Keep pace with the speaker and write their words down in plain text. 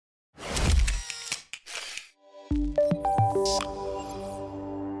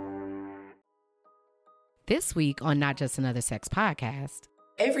This week on Not Just Another Sex Podcast.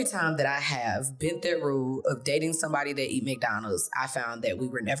 Every time that I have bent that rule of dating somebody that eat McDonald's, I found that we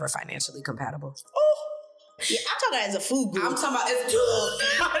were never financially compatible. Oh, yeah, I'm talking about as a food group. I'm talking about it's a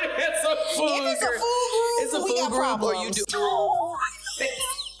food group. If it's a food group, it's a we food got group, problems. or you do.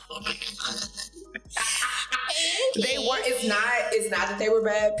 They weren't. It's not that they were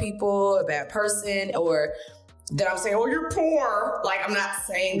bad people, a bad person, or that I'm saying, oh, you're poor. Like, I'm not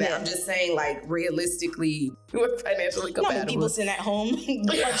saying that. Yeah. I'm just saying, like, realistically, we're financially compatible. Not people sitting at home punching in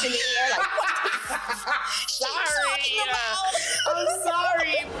the air like, what I'm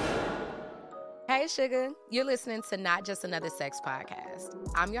sorry. Hey, sugar. You're listening to Not Just Another Sex Podcast.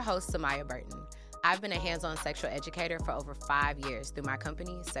 I'm your host, Samaya Burton. I've been a hands-on sexual educator for over 5 years through my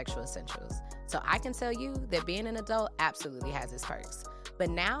company, Sexual Essentials. So I can tell you that being an adult absolutely has its perks. But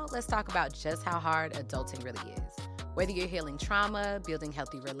now let's talk about just how hard adulting really is. Whether you're healing trauma, building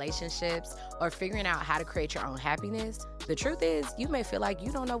healthy relationships, or figuring out how to create your own happiness, the truth is you may feel like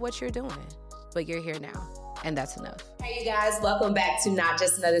you don't know what you're doing, but you're here now, and that's enough. Hey, you guys, welcome back to Not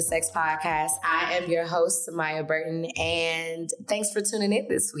Just Another Sex Podcast. I am your host, Samaya Burton, and thanks for tuning in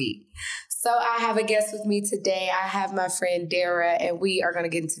this week. So I have a guest with me today. I have my friend Dara, and we are going to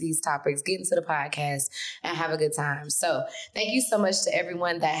get into these topics, get into the podcast, and have a good time. So thank you so much to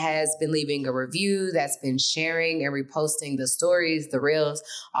everyone that has been leaving a review, that's been sharing and reposting the stories, the reels.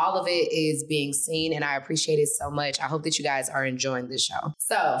 All of it is being seen, and I appreciate it so much. I hope that you guys are enjoying the show.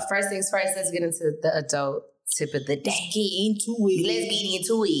 So first things first, let's get into the adult tip of the day. Let's get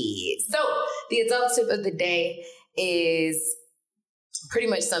into it. So the adult tip of the day is pretty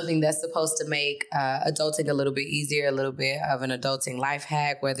much something that's supposed to make adulting a little bit easier, a little bit of an adulting life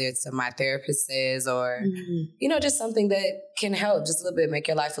hack, whether it's my therapist says or, just something that can help just a little bit, make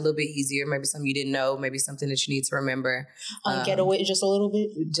your life a little bit easier. Maybe something you didn't know, maybe something that you need to remember. Get away just a little bit.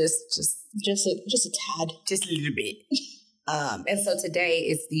 Just a tad. Just a little bit. And so today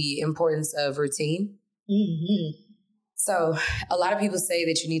is the importance of routine. Mm-hmm. So a lot of people say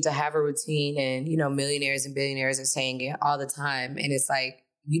that you need to have a routine, and, millionaires and billionaires are saying it all the time. And it's like,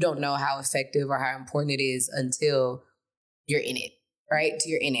 you don't know how effective or how important it is until you're in it, right?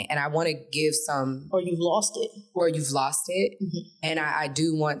 Till you're in it. And I want to give some... Or you've lost it. Mm-hmm. And I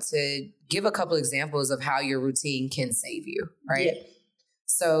do want to give a couple examples of how your routine can save you, right? Yeah.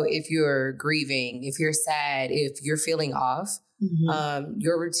 So if you're grieving, if you're sad, if you're feeling off,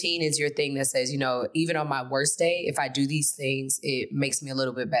 your routine is your thing that says, even on my worst day, if I do these things, it makes me a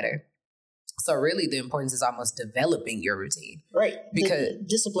little bit better. So really the importance is almost developing your routine. Right. Because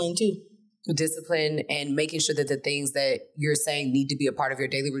discipline too. Discipline and making sure that the things that you're saying need to be a part of your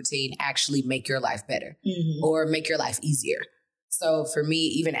daily routine actually make your life better or make your life easier. So for me,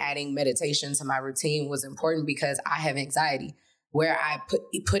 even adding meditation to my routine was important because I have anxiety. Where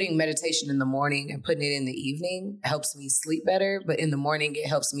putting meditation in the morning and putting it in the evening helps me sleep better. But in the morning, it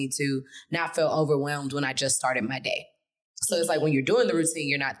helps me to not feel overwhelmed when I just started my day. So it's like when you're doing the routine,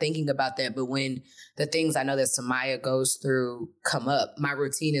 you're not thinking about that. But when the things I know that Samaya goes through come up, my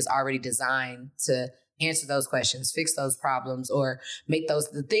routine is already designed to answer those questions, fix those problems, or make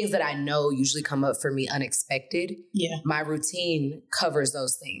the things that I know usually come up for me unexpected. Yeah. My routine covers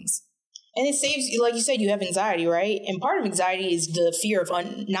those things. And it saves you, like you said, you have anxiety, right? And part of anxiety is the fear of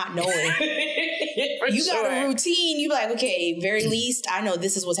not knowing. You got a routine. You're like, okay, very least, I know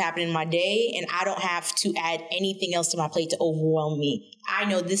this is what's happening in my day, and I don't have to add anything else to my plate to overwhelm me. I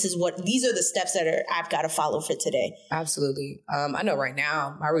know these are the steps that I've got to follow for today. Absolutely. I know right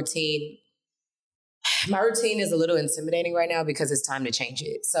now, my routine is a little intimidating right now because it's time to change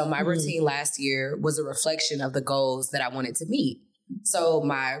it. So my routine last year was a reflection of the goals that I wanted to meet. So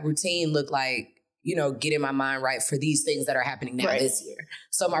my routine looked like, getting my mind right for these things that are happening now this year.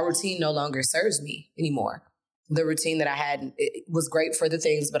 So my routine no longer serves me anymore. The routine that I had, it was great for the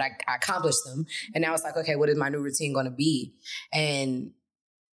things, but I accomplished them. And now it's like, okay, what is my new routine going to be? And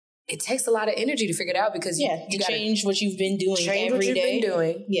it takes a lot of energy to figure it out because you got to change what you've been doing every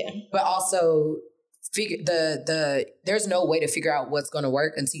day. Yeah. But also there's no way to figure out what's going to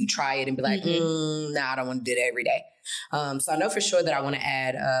work until you try it and be like, I don't want to do that every day. So I know for sure that I want to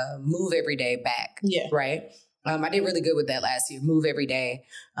add move every day back. Yeah. Right. I did really good with that last year. Move every day.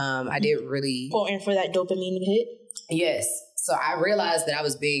 I did really important for that dopamine to hit. Yes. So I realized that I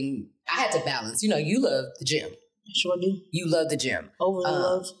had to balance. You love the gym. I sure do. You love the gym. Overly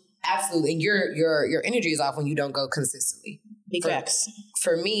love. Absolutely. And your energy is off when you don't go consistently. Big facts.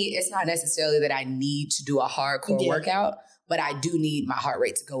 For me, it's not necessarily that I need to do a hardcore workout, but I do need my heart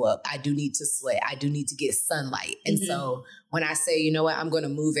rate to go up. I do need to sweat. I do need to get sunlight. And so when I say, I'm going to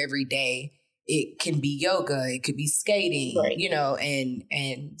move every day, it can be yoga, it could be skating, right. you know,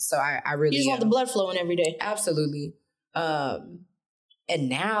 and so I really you just want the blood flowing every day. Absolutely. And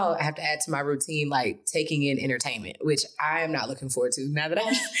now I have to add to my routine, like taking in entertainment, which I am not looking forward to. Now that I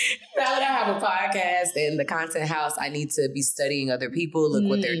have a podcast and the content house, I need to be studying other people, look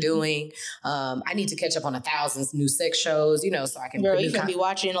what they're doing. I need to catch up on 1,000 new sex shows, you know, so I can. Girl, you can be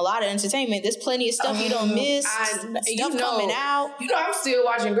watching a lot of entertainment. There's plenty of stuff you don't miss. Stuff coming out. You know, I'm still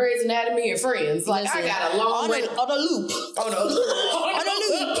watching Grey's Anatomy and Friends. Like, listen, I got a long way on a loop. On a loop.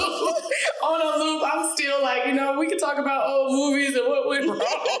 On a loop. I'm still like, you know, we can talk about old movies and what went wrong.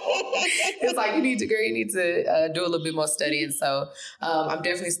 It's like you need to do a little bit more studying. So I'm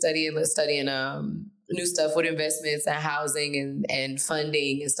definitely studying new stuff with investments and housing and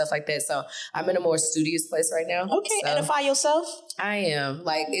funding and stuff like that. So I'm in a more studious place right now. Okay, so edify yourself. I am.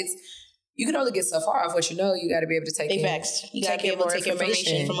 Like, you can only get so far off what you know. You got to be able to take facts. You got to be able to take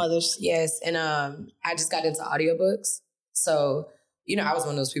information from others. Yes, and I just got into audiobooks. So, you know, I was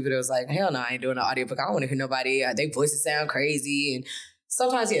one of those people that was like, hell no, I ain't doing an audiobook. I don't want to hear nobody. Their voices sound crazy. And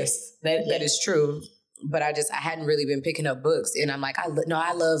sometimes, yes, that is true. But I hadn't really been picking up books. And I'm like, I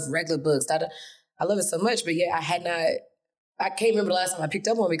love regular books. I love it so much. But yeah, I can't remember the last time I picked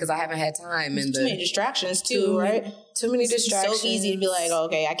up one because I haven't had time. And too many distractions too, right? Too many distractions. It's so easy to be like, oh,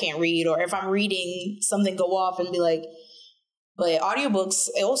 okay, I can't read. Or if I'm reading, something go off and be like, but audiobooks,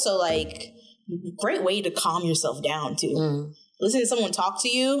 also like, great way to calm yourself down too. Listen to someone talk to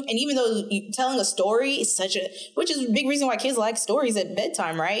you. And even though telling a story is which is a big reason why kids like stories at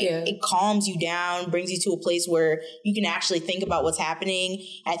bedtime, right? Yeah. It calms you down, brings you to a place where you can actually think about what's happening.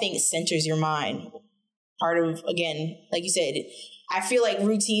 I think it centers your mind. Part of, again, like you said, I feel like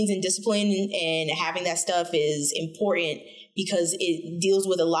routines and discipline and having that stuff is important because it deals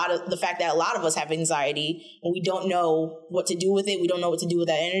with the fact that a lot of us have anxiety and we don't know what to do with it. We don't know what to do with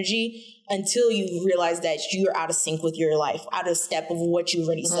that energy until you realize that you're out of sync with your life, out of step of what you've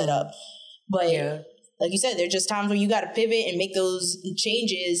already set up. But like you said, there's just times where you got to pivot and make those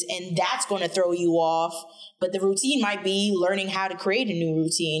changes, and that's going to throw you off. But the routine might be learning how to create a new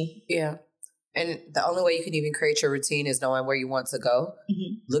routine. Yeah. And the only way you can even create your routine is knowing where you want to go.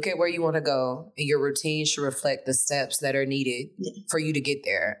 Mm-hmm. Look at where you want to go, and your routine should reflect the steps that are needed for you to get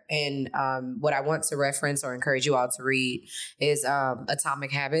there. And what I want to reference or encourage you all to read is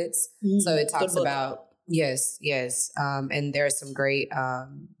Atomic Habits. Mm-hmm. So it talks about, yes. And there's some great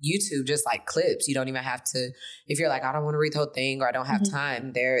YouTube, just like clips. You don't even have to, if you're like, I don't want to read the whole thing or I don't have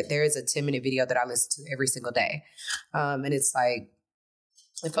time, there is a 10-minute video that I listen to every single day. And it's like,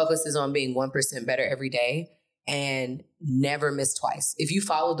 it focuses on being 1% better every day and never miss twice. If you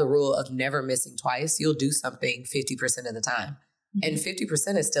follow the rule of never missing twice, you'll do something 50% of the time. And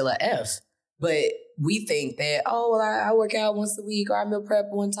 50% is still an F. But we think that, I work out once a week or I meal prep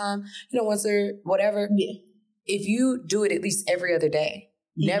one time, once or whatever. Yeah. If you do it at least every other day,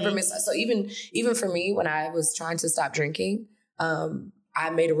 never miss. So even for me, when I was trying to stop drinking, I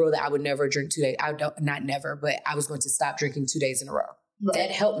made a rule that I would never drink 2 days. Not never, but I was going to stop drinking 2 days in a row. Right.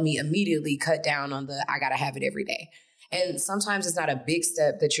 That helped me immediately cut down on I gotta have it every day. And sometimes it's not a big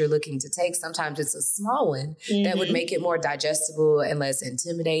step that you're looking to take. Sometimes it's a small one that would make it more digestible and less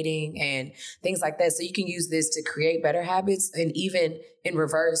intimidating and things like that. So you can use this to create better habits and even in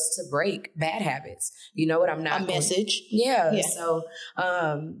reverse to break bad habits. You know what? I'm not a message. Yeah. So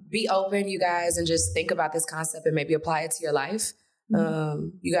be open, you guys, and just think about this concept and maybe apply it to your life.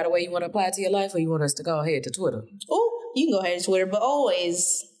 You got a way you want to apply it to your life, or you want us to go ahead to Twitter? Oh, you can go ahead to Twitter, but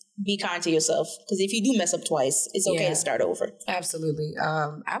always be kind to yourself, because if you do mess up twice, it's okay to start over. Absolutely.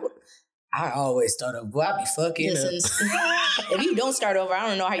 I always start over. Well, I be fucking up. If you don't start over, I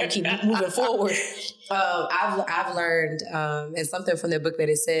don't know how you keep moving forward. I've learned, and something from their book that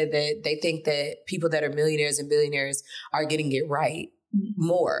it said that they think that people that are millionaires and billionaires are getting it right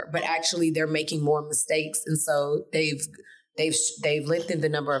more, but actually they're making more mistakes, and so they've lengthened the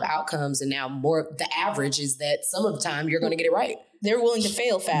number of outcomes, and now the average is that some of the time you're going to get it right. They're willing to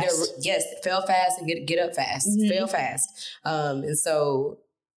fail fast. Fail fast and get up fast. Fail fast. And so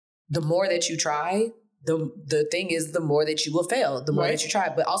the more that you try, the thing is the more that you will fail, the more that you try.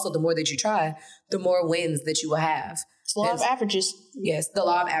 But also the more that you try, the more wins that you will have. It's the law of averages. Yes, the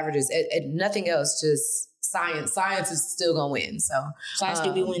law of averages. And nothing else, just science. Science is still going to win. So science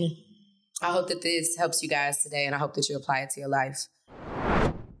do be winning. I hope that this helps you guys today, and I hope that you apply it to your life.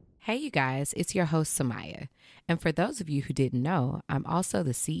 Hey, you guys, it's your host, Samaya. And for those of you who didn't know, I'm also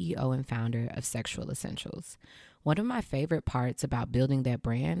the CEO and founder of Sexual Essentials. One of my favorite parts about building that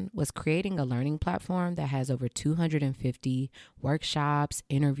brand was creating a learning platform that has over 250 workshops,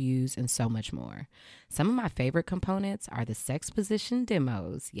 interviews, and so much more. Some of my favorite components are the sex position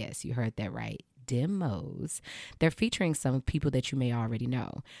demos. Yes, you heard that right. Demos. They're featuring some people that you may already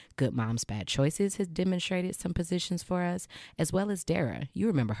know. Good Moms Bad Choices has demonstrated some positions for us, as well as Dara. You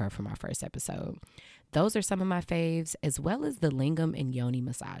remember her from our first episode. Those are some of my faves, as well as the lingam and yoni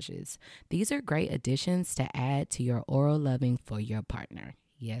massages. These are great additions to add to your oral loving for your partner.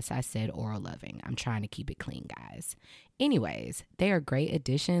 Yes, I said oral loving. I'm trying to keep it clean, guys. Anyways, they are great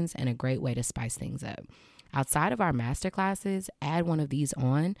additions and a great way to spice things up. Outside of our masterclasses, add one of these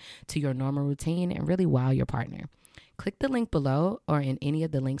on to your normal routine and really wow your partner. Click the link below or in any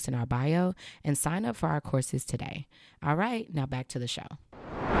of the links in our bio and sign up for our courses today. All right, now back to the show.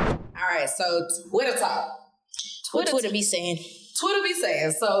 All right, so Twitter talk. Twitter be saying. Twitter be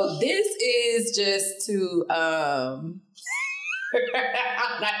saying. So this is just to I'm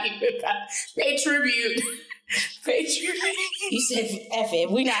not even pay tribute. Pay tribute. You said F it.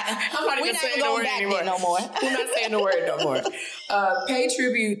 I'm not even saying the word anymore. No more. I'm not saying the word no more. Pay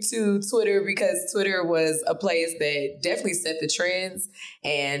tribute to Twitter, because Twitter was a place that definitely set the trends,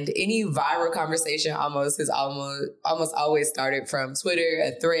 and any viral conversation almost always started from Twitter,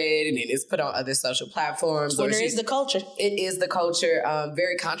 a thread, and then it's put on other social platforms. Twitter is the culture. It is the culture.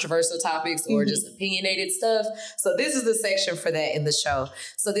 Very controversial topics or just opinionated stuff. So this is the section for that in the show.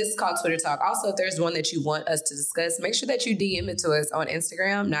 So this is called Twitter Talk. Also, if there's one that you want us to discuss, make sure that you DM it to us on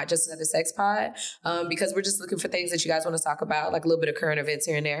Instagram, Not Just Another Sex Pod, because we're just looking for things that you guys want to talk about, like a little bit of current events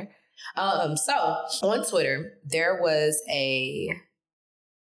here and there. So on Twitter, there was a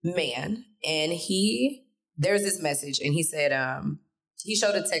man, and there's this message, and he said, he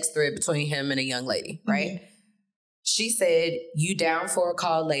showed a text thread between him and a young lady, right? Mm-hmm. She said, "You down for a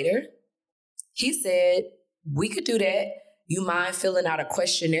call later?" He said, "We could do that. You mind filling out a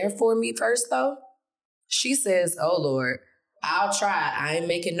questionnaire for me first, though?" She says, "Oh, Lord, I'll try. I ain't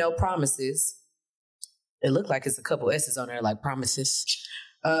making no promises." It looked like it's a couple S's on there, like promises.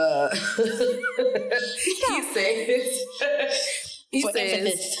 He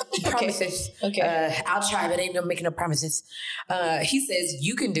says, promises. Okay. I'll try, but ain't no making no promises. He says,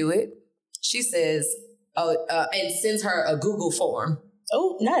 "You can do it." She says, and sends her a Google form.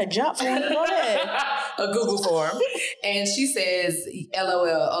 Oh, not a job form. Go ahead. A Google form. And she says,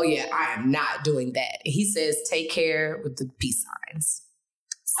 LOL, oh yeah, I am not doing that. He says, "Take care," with the peace signs.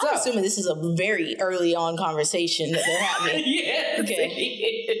 So, I'm assuming this is a very early on conversation that they're having. Yes, okay.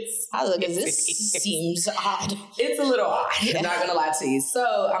 It is. I was like, this seems odd. It's a little odd. Yeah. I'm not going to lie to you.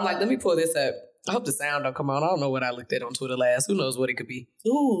 So I'm like, let me pull this up. I hope the sound don't come on. I don't know what I looked at on Twitter last. Who knows what it could be?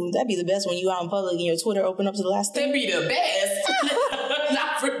 Ooh, that'd be the best when you out in public and your Twitter open up to the last thing. That'd be the best.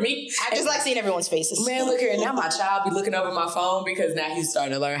 Not for me. I just like seeing everyone's faces. Man, look here. Now my child be looking over my phone because now he's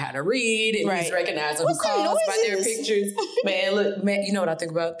starting to learn how to read, and he's recognizing who calls by their pictures. Man, look, man, you know what I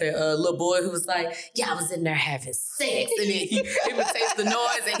think about? The little boy who was like, "Yeah, I was in there having sex." And then he imitates the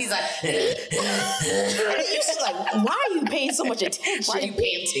noise, and he's like, it's just like, why are you paying so much attention? Why are you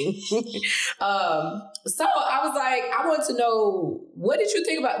panting? So I was like, I want to know, what would you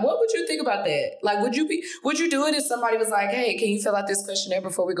think about that? Like, would you do it if somebody was like, "Hey, can you fill out this questionnaire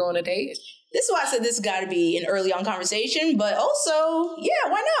before we go on a date?" This is why I said this got to be an early on conversation, but also, yeah,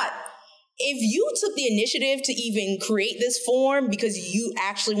 why not? If you took the initiative to even create this form because you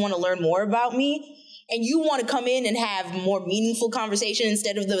actually want to learn more about me, and you want to come in and have more meaningful conversation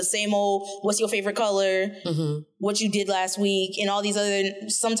instead of the same old, "What's your favorite color?" Mm-hmm. "What you did last week?" and all these other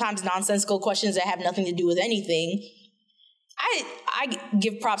sometimes nonsensical questions that have nothing to do with anything. I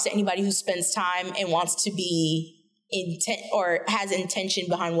give props to anybody who spends time and wants to be intent or has intention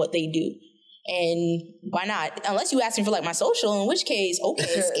behind what they do. And why not? Unless you asking for like my social, in which case, okay,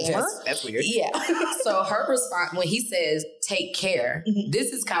 scammer. That's weird. Yeah. So her response, when he says, "Take care,"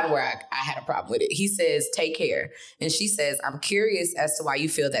 this is kind of where I had a problem with it. He says, "Take care." And she says, "I'm curious as to why you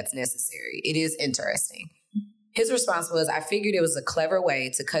feel that's necessary. It is interesting." His response was, "I figured it was a clever way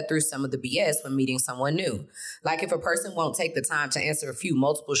to cut through some of the BS when meeting someone new. Like if a person won't take the time to answer a few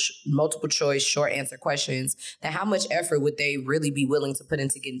multiple choice short answer questions, then how much effort would they really be willing to put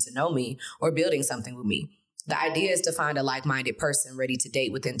into getting to know me or building something with me? The idea is to find a like-minded person ready to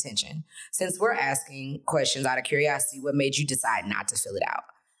date with intention. Since we're asking questions out of curiosity, what made you decide not to fill it out?"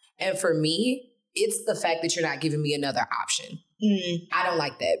 And for me, it's the fact that you're not giving me another option. I don't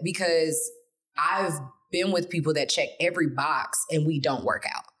like that, because I've been with people that check every box and we don't work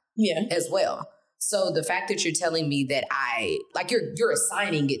out as well. So the fact that you're telling me that you're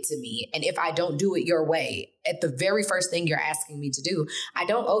assigning it to me, and if I don't do it your way, at the very first thing you're asking me to do, I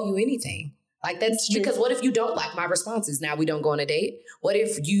don't owe you anything. Like, that's because what if you don't like my responses? Now we don't go on a date. What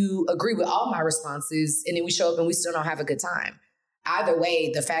if you agree with all my responses and then we show up and we still don't have a good time? Either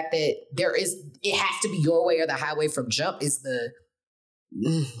way, the fact that it has to be your way or the highway from jump is I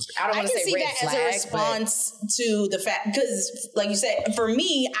don't want to say red flag. I can see that as a response to the fact, because like you said, for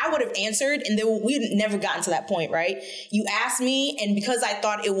me, I would have answered and then we'd never gotten to that point, right? You asked me, and because I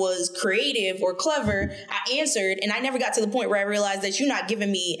thought it was creative or clever, I answered, and I never got to the point where I realized that you're not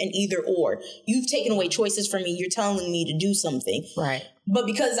giving me an either or. You've taken away choices from me. You're telling me to do something. Right. But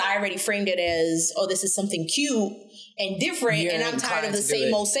because I already framed it as, oh, this is something cute and different, and I'm tired of the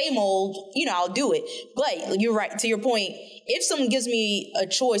same old, I'll do it. But you're right, to your point, if someone gives me a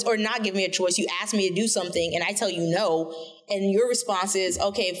choice or not give me a choice, you ask me to do something and I tell you no, and your response is,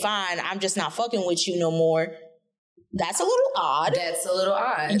 okay, fine, I'm just not fucking with you no more. That's a little odd.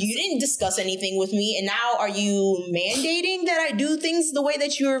 You didn't discuss anything with me, and now are you mandating that I do things the way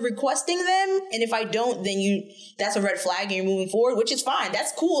that you're requesting them? And if I don't, then that's a red flag and you're moving forward, which is fine.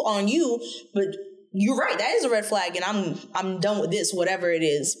 That's cool on you, but you're right. That is a red flag, and I'm done with this, whatever it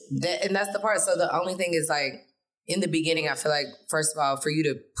is. And that's the part. So the only thing is, like, in the beginning, I feel like, first of all, for you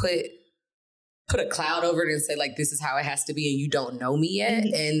to put a cloud over it and say, like, this is how it has to be, and you don't know me yet,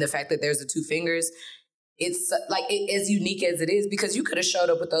 and the fact that there's the two fingers, it's like as unique as it is, because you could have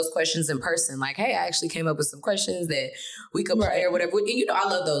showed up with those questions in person. Like, hey, I actually came up with some questions that we could play or whatever. And I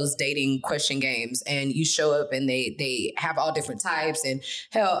love those dating question games. And you show up and they have all different types. And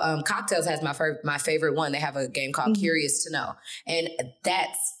hell, Cocktails has my favorite one. They have a game called Curious to Know. And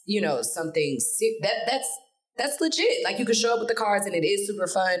that's, something that's legit. Like, you can show up with the cards and it is super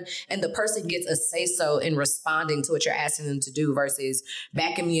fun, and the person gets a say-so in responding to what you're asking them to do versus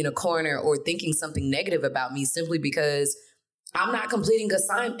backing me in a corner or thinking something negative about me simply because I'm not completing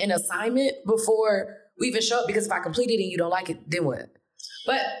an assignment before we even show up, because if I complete it and you don't like it, then what?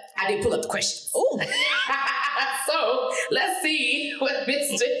 But I did pull up the questions. Ooh. So let's see what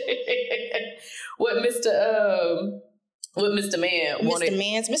Mr. Man wanted.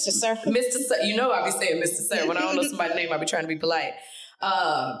 Mr. Sir. Mr. Sir. I be saying Mr. Sir. When I don't know somebody's name, I be trying to be polite.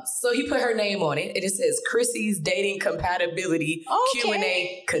 So he put her name on it, and it says Chrissy's dating compatibility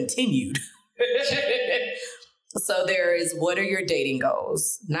Q&A continued. So there is, what are your dating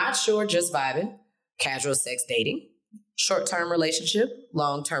goals? Not sure, just vibing. Casual sex dating. Short-term relationship.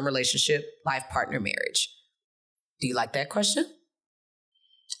 Long-term relationship. Life partner marriage. Do you like that question?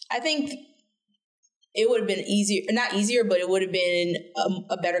 I think it would have been not easier, but it would have been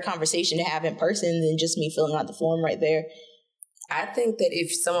a better conversation to have in person than just me filling out the form right there. I think that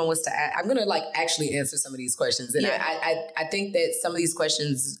if someone was to I'm going to actually answer some of these questions. And I think that some of these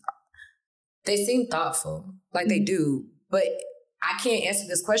questions, they seem thoughtful, like they do, but I can't answer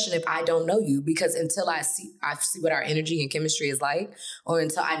this question if I don't know you, because until I see what our energy and chemistry is like, or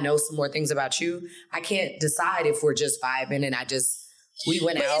until I know some more things about you, I can't decide if we're just vibing and we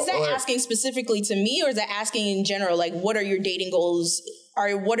went out. Is that asking specifically to me, or is that asking in general? Like, what are your dating goals?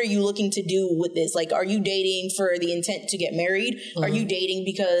 What are you looking to do with this? Like, are you dating for the intent to get married? Mm-hmm. Are you dating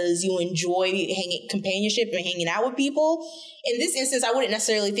because you enjoy companionship and hanging out with people? In this instance, I wouldn't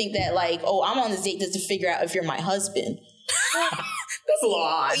necessarily think that, like, oh, I'm on this date just to figure out if you're my husband. That's a little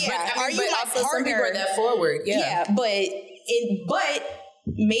odd. Yeah, are you my partner? Some people are that forward. Yeah, but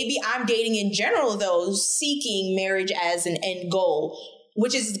maybe I'm dating in general, though, seeking marriage as an end goal,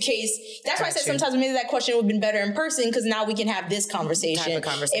 which is the case. That's why I said sometimes maybe that question would have been better in person, because now we can have this conversation.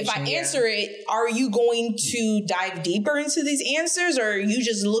 If I answer it, are you going to dive deeper into these answers, or are you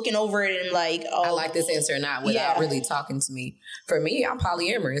just looking over it and like, oh, I like this answer or not, without really talking to me? For me, I'm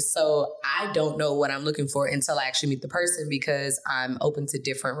polyamorous, so I don't know what I'm looking for until I actually meet the person, because I'm open to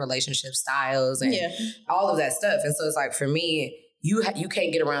different relationship styles and all of that stuff. And so it's like, for me, you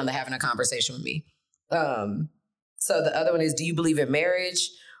can't get around to having a conversation with me. So the other one is, do you believe in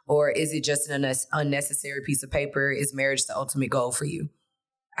marriage, or is it just an unnecessary piece of paper? Is marriage the ultimate goal for you?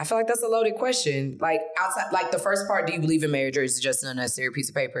 I feel like that's a loaded question. Like, outside, like the first part, do you believe in marriage, or is it just an unnecessary piece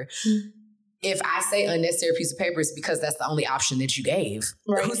of paper? Mm-hmm. If I say unnecessary piece of paper, it's because that's the only option that you gave.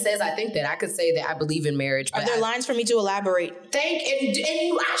 Right. Who says I think that? I could say that I believe in marriage. Are there lines for me to elaborate? And I shouldn't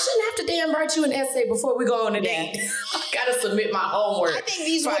have to damn write you an essay before we go on a date. I gotta submit my homework. I think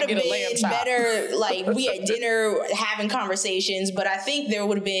these would have been better, like, we at dinner having conversations, but I think there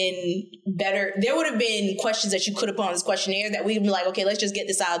would have been questions that you could have put on this questionnaire that we'd be like, okay, let's just get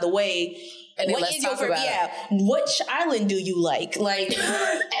this out of the way. And then let's talk about it. Which island do you like? Like,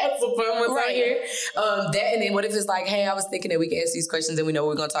 have some fun ones right here. And then what if it's like, hey, I was thinking that we can answer these questions and we know what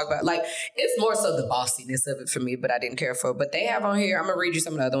we're going to talk about. Like, it's more so the bossiness of it for me, but I didn't care for it. But they have on here, I'm going to read you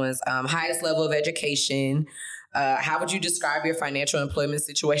some of the other ones. Highest level of education, How would you describe your financial employment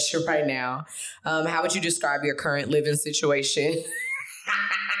situation right now? How would you describe your current living situation?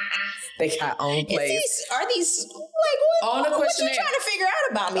 They got own place. Are these like on the questionnaire? What you trying to figure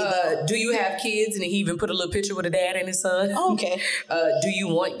out about me though? Do you have kids? And he even put a little picture with a dad and his son. Oh, okay. Do you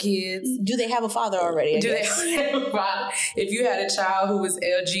want kids? Do they have a father already? They have a father? If you had a child who was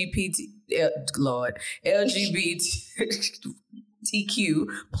LGBTQ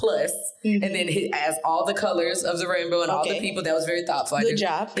plus, and then it has all the colors of the rainbow and all the people, that was very thoughtful. Good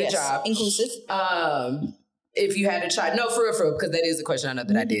job. Inclusive. If you had a child, no, for real, because that is a question I know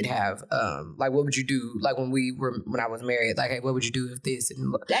that I did have. Like, what would you do? Like when I was married, like, hey, what would you do if this?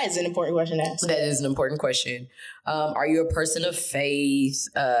 And that is an important question to ask. That is an important question. Are you a person of faith?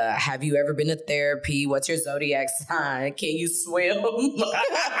 Have you ever been to therapy? What's your zodiac sign? Can you swim?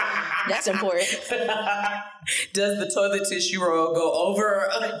 That's important. Does the toilet tissue roll go over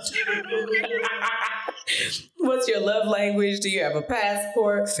or under? What's your love language? Do you have a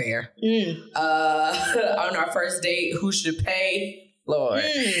passport? Fair. On our first date, who should pay? Lord.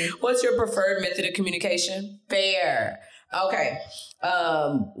 What's your preferred method of communication? Fair. Okay.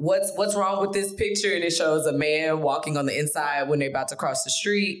 What's wrong with this picture? And it shows a man walking on the inside when they're about to cross the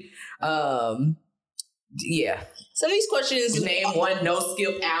street. Yeah. Some of these questions. Name one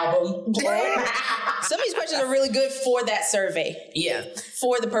no-skip album. Some of these questions are really good for that survey. Yeah.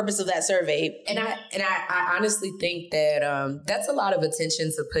 For the purpose of that survey. And I honestly think that that's a lot of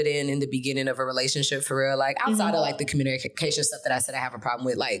attention to put in the beginning of a relationship for real. Like outside of like the communication stuff that I said I have a problem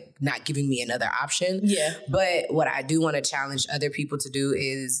with, like not giving me another option. Yeah. But what I do want to challenge other people to do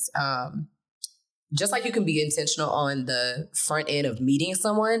is just like you can be intentional on the front end of meeting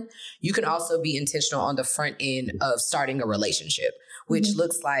someone, you can also be intentional on the front end of starting a relationship, which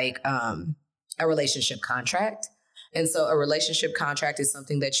looks like a relationship contract. And so a relationship contract is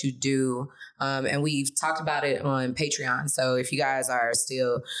something that you do, and we've talked about it on Patreon. So if you guys are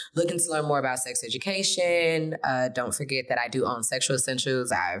still looking to learn more about sex education, don't forget that I do own Sexual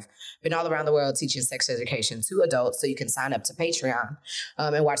Essentials. I've been all around the world teaching sex education to adults, so you can sign up to Patreon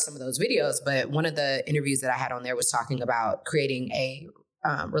and watch some of those videos. But one of the interviews that I had on there was talking about creating a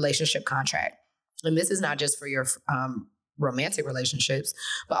relationship contract. And this is not just for your romantic relationships,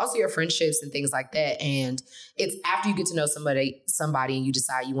 but also your friendships and things like that. And it's after you get to know somebody and you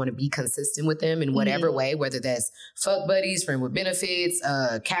decide you want to be consistent with them in whatever way, whether that's fuck buddies, friend with benefits,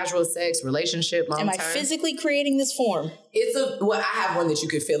 casual sex, relationship, long term. Am I physically creating this form? I have one that you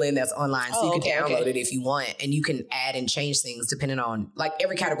could fill in that's online, so you can download it if you want, and you can add and change things depending on, like,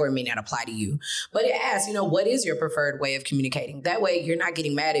 every category may not apply to you. But it asks, what is your preferred way of communicating? That way you're not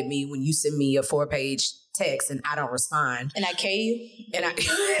getting mad at me when you send me a 4-page text and I don't respond. And I K you. And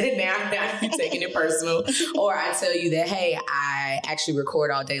now you're taking it personal. Or I tell you that, hey, I actually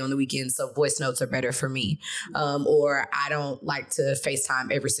record all day on the weekend, so voice notes are better for me. Or I don't like to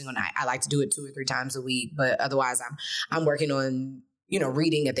FaceTime every single night. I like to do it 2 or 3 times a week, but otherwise I'm working on,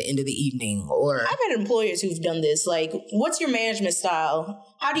 reading at the end of the evening. Or I've had employers who've done this. Like, what's your management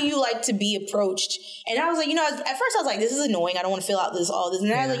style? How do you like to be approached? And I was like, at first I was like, this is annoying. I don't want to fill out all this.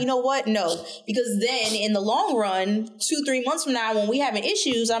 And I was like, you know what? No. Because then in the long run, 2-3 months from now, when we having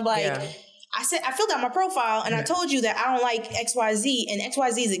issues, I'm like, I said, I filled out my profile and I told you that I don't like XYZ, and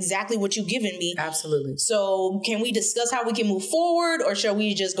XYZ is exactly what you've given me. Absolutely. So can we discuss how we can move forward, or shall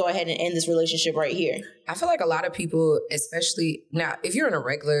we just go ahead and end this relationship right here? I feel like a lot of people, especially now, if you're in a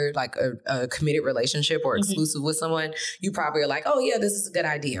regular, like a committed relationship or exclusive with someone, you probably are like, oh yeah, this is a good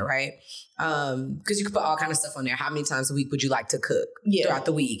idea, right? Because you could put all kind of stuff on there. How many times a week would you like to cook throughout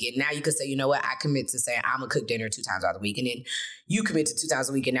the week? And now you could say, you know what? I commit to saying I'm going to cook dinner 2 times out of the week. And then you commit to 2 times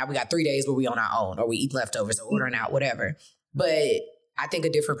a week. And now we got 3 days where we on our own, or we eat leftovers or ordering out, whatever. But I think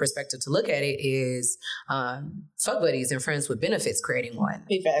a different perspective to look at it is fuck buddies and friends with benefits creating one.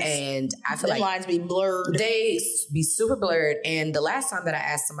 Big facts. And I feel like lines be blurred. They be super blurred. And the last time that I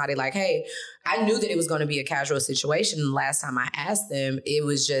asked somebody like, hey, I knew that it was going to be a casual situation. The last time I asked them, it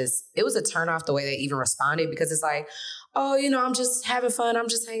was a turn off the way they even responded, because it's like, oh, I'm just having fun. I'm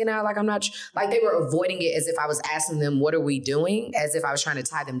just hanging out. Like, I'm not, like, they were avoiding it as if I was asking them, what are we doing? As if I was trying to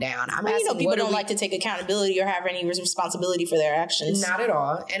tie them down. I'm asking, people don't like to take accountability or have any responsibility for their actions. Not at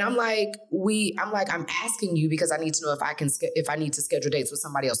all. And I'm asking you because I need to know if I need to schedule dates with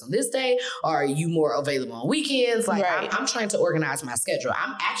somebody else on this day, or are you more available on weekends? Like, right. I'm trying to organize my schedule.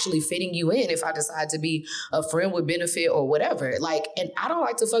 I'm actually fitting you in if I decide to be a friend with benefit or whatever. Like, and I don't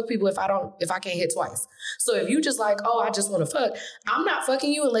like to fuck people if I can't hit twice. So if you just like, oh, I just want to fuck, I'm not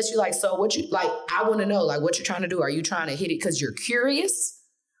fucking you unless you like, so what you like, I want to know, like, what you're trying to do. Are you trying to hit it because you're curious?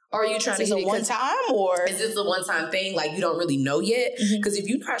 Or are you trying to hit it? Is it a one time or? Is this a one-time thing? Like, you don't really know yet? Because if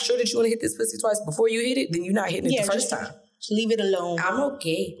you're not sure that you want to hit this pussy twice before you hit it, then you're not hitting it the first time. Leave it alone. I'm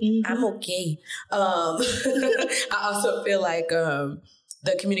okay. I'm okay. I also feel like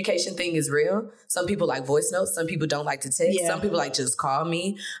the communication thing is real. Some people like voice notes. Some people don't like to text. Yeah. Some people like just call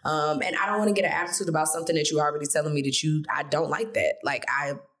me. And I don't want to get an attitude about something that you're already telling me that I don't like that. Like,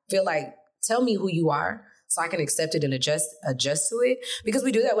 I feel like, tell me who you are, so I can accept it and adjust to it. Because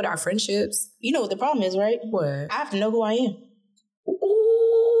we do that with our friendships. You know what the problem is, right? What? I have to know who I am. Ooh.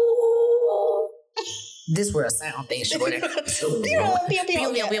 This where a sound thing should go there. So,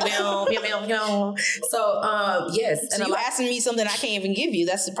 yes. So you asking me something I can't even give you.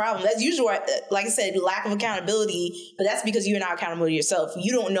 That's the problem. That's usually why, like I said, lack of accountability, but that's because you're not accountable to yourself.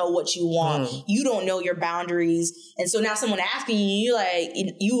 You don't know what you want. You don't know your boundaries. And so now someone asking you, you're like,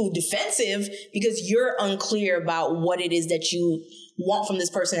 you defensive because you're unclear about what it is that you want from this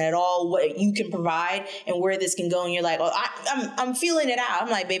person at all, what you can provide and where this can go. And you're like, oh, I'm feeling it out. I'm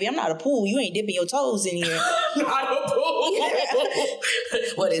like, baby, I'm not a pool. You ain't dipping your toes in here. Not a pool. Yeah.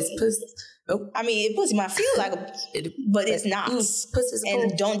 What is pussy? Oh. I mean, pussy might feel like but it's not. Pussy's a pool.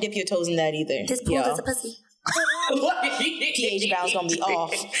 And don't dip your toes in that either. This pool is a pussy. pH balance gonna be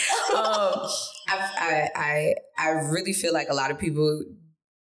off. I really feel like a lot of people,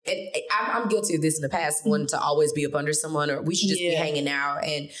 I'm guilty of this in the past, wanting to always be up under someone, or we should just be hanging out.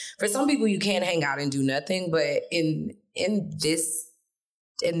 And for some people, you can hang out and do nothing. But in this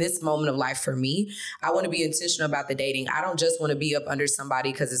moment of life for me, I want to be intentional about the dating. I don't just want to be up under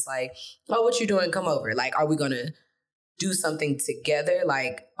somebody because it's like, oh, what you doing? Come over. Like, are we going to do something together?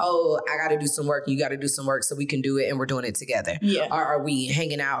 Like, oh, I got to do some work. You got to do some work so we can do it and we're doing it together. Yeah. Or are we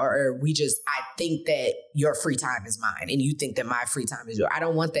hanging out, or are we just, I think that your free time is mine and you think that my free time is yours. I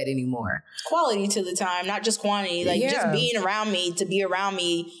don't want that anymore. Quality to the time, not just quantity. Like just being around me to be around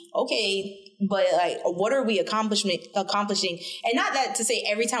me. Okay. But like, what are we accomplishing? And not that to say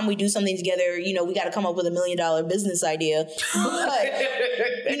every time we do something together, we got to come up with $1 million business idea. But,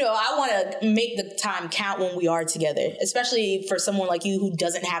 I want to make the time count when we are together, especially for someone like you who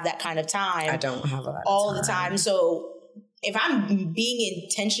doesn't have that kind of time. I don't have a lot of all time. The time. So if I'm being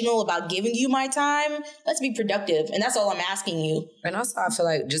intentional about giving you my time, let's be productive. And that's all I'm asking you. And also, I feel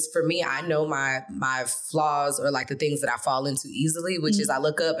like just for me, I know my flaws, or like the things that I fall into easily, which is I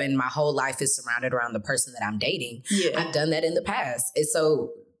look up and my whole life is surrounded around the person that I'm dating. Yeah. I've done that in the past. And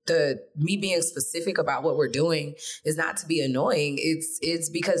so me being specific about what we're doing is not to be annoying. It's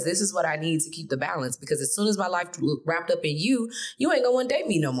because this is what I need to keep the balance. Because as soon as my life wrapped up in you ain't gonna want to date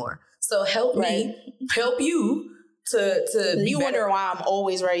me no more. So help me help you to you wonder why I'm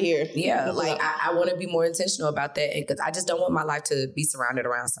always right here. Yeah, like I want to be more intentional about that, because I just don't want my life to be surrounded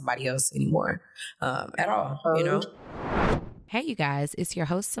around somebody else anymore at all. Hey, you guys, it's your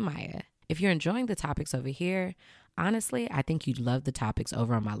host Samaya. If you're enjoying the topics over here, honestly, I think you'd love the topics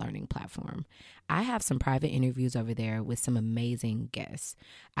over on my learning platform. I have some private interviews over there with some amazing guests.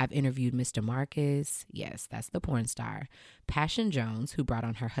 I've interviewed Mr. Marcus, yes, that's the porn star, Passion Jones, who brought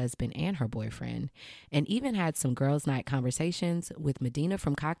on her husband and her boyfriend, and even had some girls' night conversations with Medina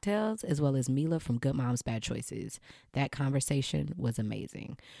from Cocktails, as well as Mila from Good Moms Bad Choices. That conversation was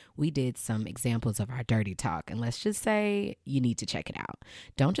amazing. We did some examples of our dirty talk, and let's just say you need to check it out.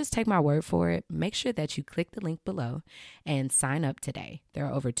 Don't just take my word for it. Make sure that you click the link below and sign up today. There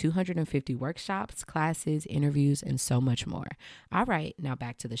are over 250 workshops, classes, interviews, and so much more. All right, now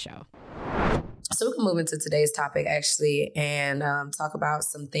back to the show. So we can move into today's topic, actually, and talk about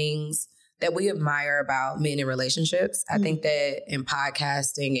some things that we admire about men in relationships. I think that in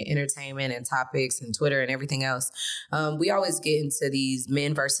podcasting and entertainment and topics and Twitter and everything else, we always get into these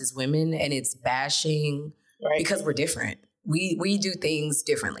men versus women, and it's bashing because we're different. We do things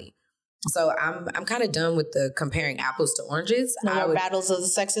differently. So I'm kind of done with the comparing apples to oranges. Battles of the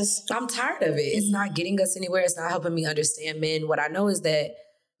sexes. I'm tired of it. It's not getting us anywhere. It's not helping me understand men. What I know is that,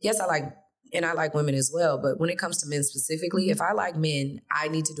 yes, I like women as well. But when it comes to men specifically, if I like men, I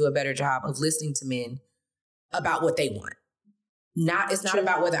need to do a better job of listening to men about what they want. It's not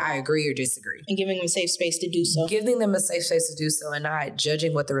about whether I agree or disagree. And giving them a safe space to do so. Giving them a safe space to do so and not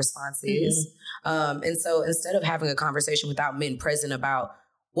judging what the response is. And so instead of having a conversation without men present about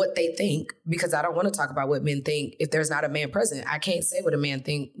what they think, because I don't want to talk about what men think if there's not a man present. I can't say what a man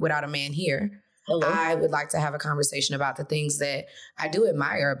think without a man here. Hello. I would like to have a conversation about the things that I do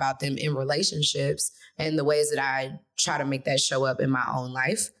admire about them in relationships and the ways that I try to make that show up in my own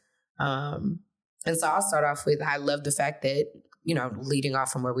life. And so I'll start off with, I love the fact that, leading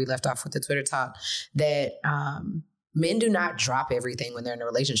off from where we left off with the Twitter talk, that men do not drop everything when they're in a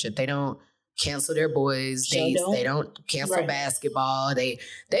relationship. They don't cancel their boys' dates. They don't cancel basketball.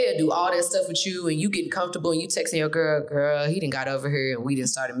 They'll do all that stuff with you, and you getting comfortable, and you texting your girl, he done got over here, and we done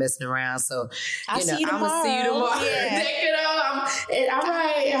started messing around. So, I'm gonna see you tomorrow. Yeah. All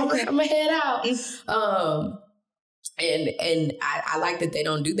right, I'm gonna head out. And I like that they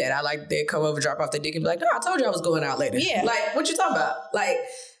don't do that. I like they come over, drop off the dick, and be like, no, I told you I was going out later. Yeah. Like, what you talking about? Like,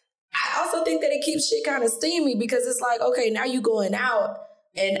 I also think that it keeps shit kind of steamy because it's like, okay, now you going out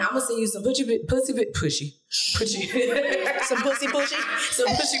and I'm going to send you some pushy. Some pussy pushy? Some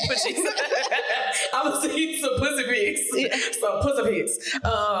pushy. I'm going to send you some pussy pics. Yeah. Some pussy pics.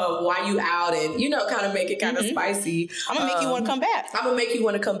 While you out and, kind of make it kind of spicy. I'm going to make you want to come back. I'm going to make you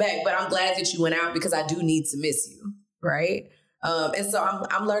want to come back, but I'm glad that you went out because I do need to miss you. Right? And so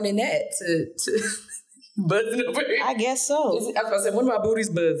I'm learning that to buzzing over here. I guess so. I was about to say, one of my booties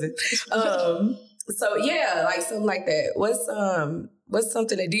buzzing. So yeah, like something like that. What's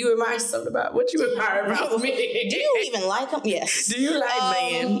something that, do you remind something about what you admire about me? Do you even like them? Yes. Do you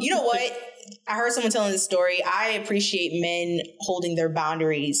like men? You know what? I heard someone telling this story. I appreciate men holding their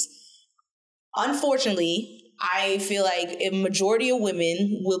boundaries. Unfortunately, I feel like a majority of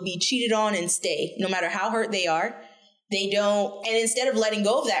women will be cheated on and stay, no matter how hurt they are. They don't, and instead of letting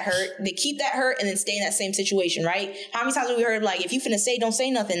go of that hurt, they keep that hurt and then stay in that same situation, right? How many times have we heard, like, if you finna say, don't say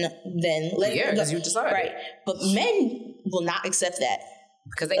nothing, then let it go. Yeah, because you decided. Right. But men will not accept that.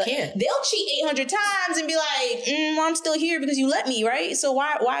 Because they can't. They'll cheat 800 times and be like, I'm still here because you let me, right? So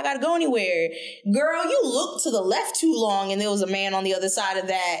why I gotta go anywhere? Girl, you looked to the left too long and there was a man on the other side of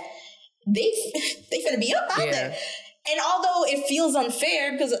that. They finna be up out there. And although it feels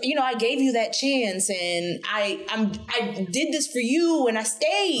unfair because, I gave you that chance and I did this for you and I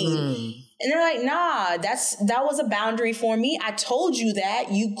stayed. And they're like, nah, that was a boundary for me. I told you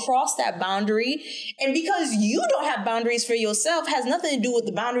that. You crossed that boundary. And because you don't have boundaries for yourself has nothing to do with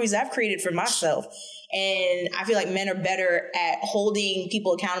the boundaries I've created for myself. And I feel like men are better at holding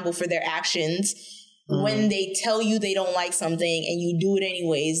people accountable for their actions. When they tell you they don't like something and you do it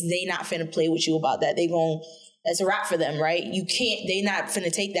anyways, they not finna play with you about that. That's a wrap for them, right? They not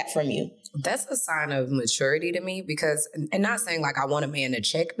finna take that from you. That's a sign of maturity to me because, and not saying like I want a man to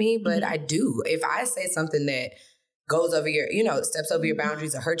check me, but I do. If I say something that goes over your, steps over your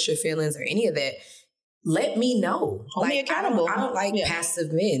boundaries or hurts your feelings or any of that, let me know. Hold me accountable. I don't like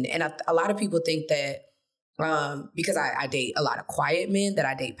passive men. And a lot of people think that because I date a lot of quiet men, that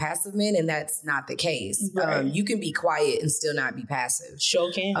I date passive men, and that's not the case. Right. You can be quiet and still not be passive.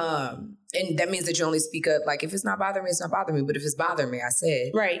 Sure can. And that means that you only speak up. Like if it's not bothering me, it's not bothering me. But if it's bothering me, I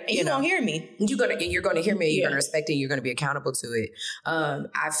said. Right. And you're gonna hear me. You're gonna hear me. You're gonna respect it. And you're gonna be accountable to it.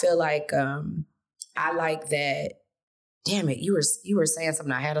 I feel like I like that. Damn it! You were saying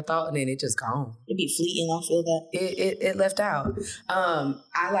something. I had a thought and then it just gone. It'd be fleeting. I feel that it left out.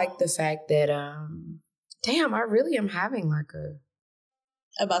 I like the fact that damn, I really am having like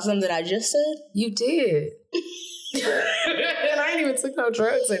about something that I just said. You did. And I ain't even took no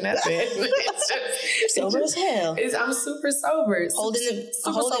drugs or nothing. It's sober as hell. I'm super sober. Holding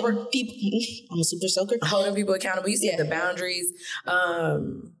people. I'm a super soaker. Holding people accountable. You said the boundaries.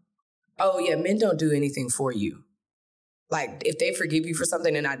 Men don't do anything for you. Like if they forgive you for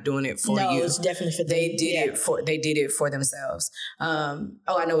something, they're not doing it for you. No, it's definitely for them. They did it for themselves. I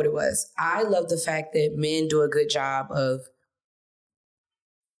know what it was. I love the fact that men do a good job of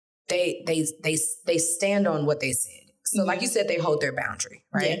they stand on what they said. So like you said, they hold their boundary,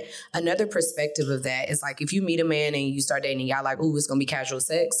 right? Yeah. Another perspective of that is like if you meet a man and you start dating, y'all like, ooh, it's gonna be casual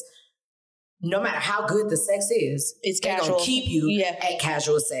sex. No matter how good the sex is, they're going to keep you at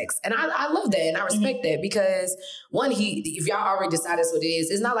casual sex. And I love that and I respect that because one, if y'all already decided that's what it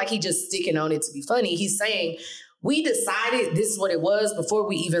is, it's not like he just sticking on it to be funny. He's saying, we decided this is what it was before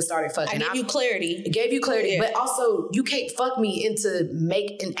we even started fucking. I gave you clarity. But also you can't fuck me into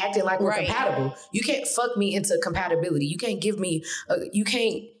acting like we're compatible. You can't fuck me into compatibility. You can't give me,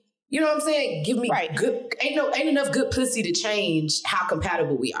 you know what I'm saying? Give me good, ain't enough good pussy to change how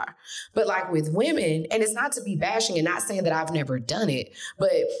compatible we are. But like with women, and it's not to be bashing and not saying that I've never done it,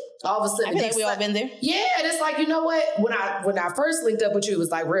 but all of a sudden. I feel like we all been there. Yeah, and it's like, you know what? When I first linked up with you, it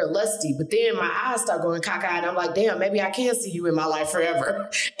was like real lusty, but then my eyes start going cockeyed and I'm like, damn, maybe I can see you in my life forever.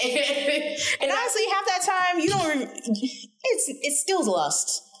 and honestly, half that time, you don't, it's still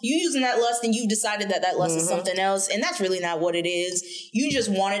lust. You using that lust and you've decided that lust is something else. And that's really not what it is. You just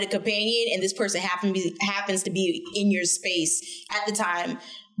wanted a companion and this person happens to be in your space at the time.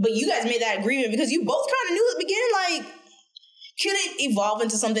 But you guys made that agreement because you both kind of knew at the beginning, like, Could it evolve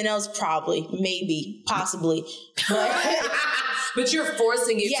into something else? Probably, maybe, possibly. But you're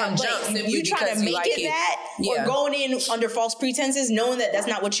forcing it from jump simply you trying to make like it that, or going in under false pretenses, knowing that that's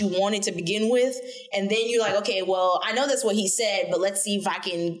not what you wanted to begin with, and then you're like, okay, well, I know that's what he said, but let's see if I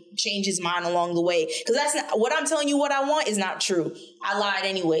can change his mind along the way, because that's not what I'm telling you. What I want is not true. I lied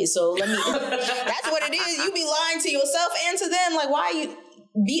anyway, so let me. That's what it is. You be lying to yourself and to them. Like, why are you?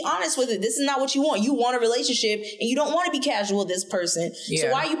 Be honest with it. This is not what you want. You want a relationship and you don't want to be casual with this person. Yeah.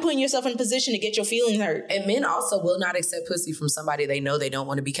 So why are you putting yourself in a position to get your feelings hurt? And men also will not accept pussy from somebody they know they don't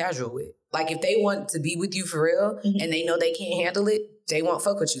want to be casual with. Like if they want to be with you for real and they know they can't handle it, they won't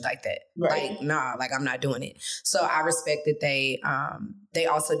fuck with you like that. Right. Like, nah, like I'm not doing it. So I respect that they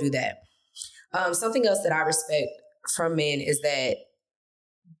also do that. Something else that I respect from men is that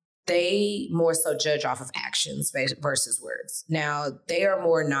they more so judge off of actions versus words. Now, they are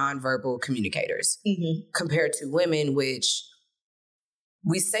more nonverbal communicators compared to women, which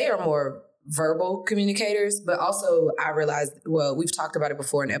we say are more verbal communicators, but also I realized, well, we've talked about it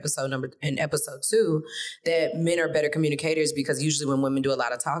before in episode 2, that men are better communicators because usually when women do a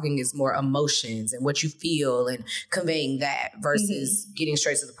lot of talking, it's more emotions and what you feel and conveying that versus getting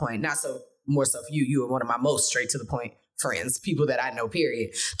straight to the point. Not so more so for you. You are one of my most straight to the point friends, people that I know,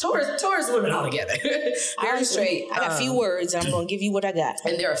 period. Taurus women all together. Very straight. I got a few words and I'm going to give you what I got.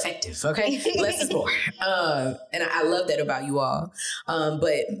 And they're effective, okay? Less is more. And I love that about you all.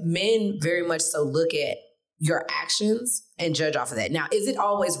 But men very much so look at your actions and judge off of that. Now, is it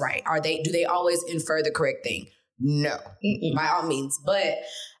always right? Do they always infer the correct thing? No, by all means. But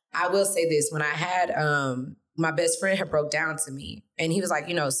I will say this, when I had my best friend had broke down to me and he was like,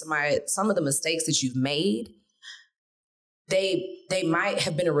 some of the mistakes that you've made, they might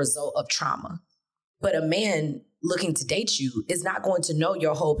have been a result of trauma. But a man looking to date you is not going to know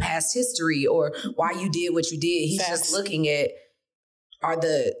your whole past history or why you did what you did. He's just looking at, are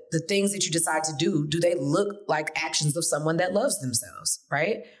the things that you decide to do they look like actions of someone that loves themselves,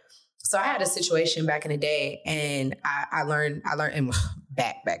 right? So I had a situation back in the day and I learned and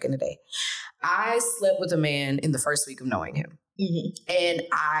back in the day. I slept with a man in the first week of knowing him. And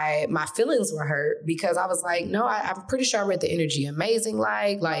my feelings were hurt because I was like, no, I'm pretty sure I read the energy amazing.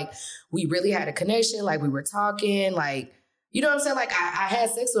 Like we really had a connection. Like we were talking, like, you know what I'm saying? Like I had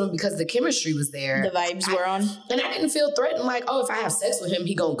sex with him because the chemistry was there. The vibes were on. And I didn't feel threatened. Like, oh, if I have sex with him,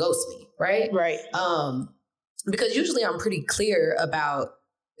 he gonna ghost me. Right. Right. Because usually I'm pretty clear about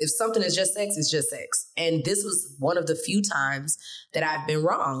if something is just sex, it's just sex. And this was one of the few times that I've been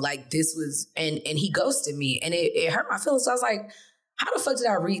wrong. Like this was, and he ghosted me and it hurt my feelings. So I was like, how the fuck did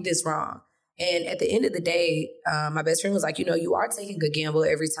I read this wrong? And at the end of the day, my best friend was like, you are taking a gamble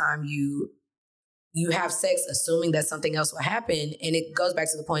every time you have sex, assuming that something else will happen. And it goes back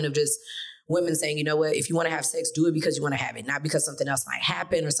to the point of just women saying, you know what, if you want to have sex, do it because you want to have it, not because something else might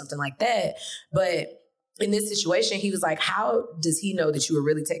happen or something like that. But in this situation, he was like, how does he know that you were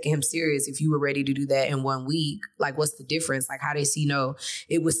really taking him serious if you were ready to do that in 1 week? Like, what's the difference? Like, how does he know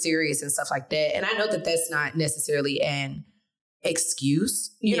it was serious and stuff like that? And I know that that's not necessarily an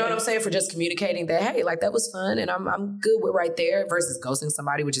excuse, you know what I'm saying, for just communicating that, hey, like, that was fun and I'm good with right there versus ghosting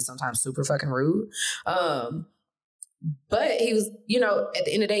somebody, which is sometimes super fucking rude. But he was, at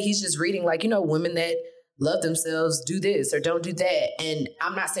the end of the day, he's just reading like, women that love themselves, do this or don't do that. And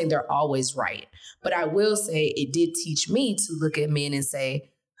I'm not saying they're always right, but I will say it did teach me to look at men and say,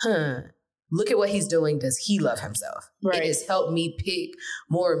 look at what he's doing. Does he love himself? Right. It has helped me pick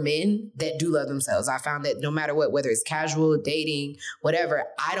more men that do love themselves. I found that no matter what, whether it's casual, dating, whatever,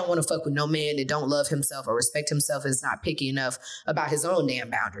 I don't want to fuck with no man that don't love himself or respect himself and is not picky enough about his own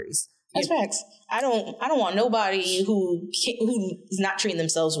damn boundaries. That's facts. I don't want nobody who is not treating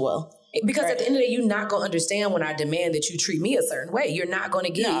themselves well. Because at the end of the day, you're not going to understand when I demand that you treat me a certain way. You're not going to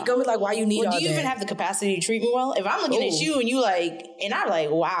get it. You're going to be like, why you need all that? Do you even have the capacity to treat me well? If I'm looking at you and you like, and I'm like,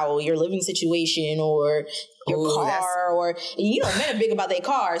 wow, your living situation or your car or, men are big about their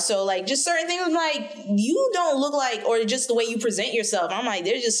car. So like just certain things like you don't look like, or just the way you present yourself. I'm like,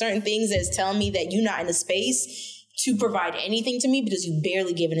 there's just certain things that's telling me that you're not in a space to provide anything to me because you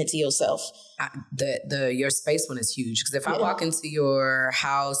barely given it to yourself. Your space one is huge because if I walk into your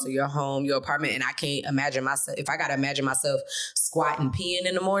house or your home, your apartment, and I can't imagine myself, if I got to imagine myself squatting, peeing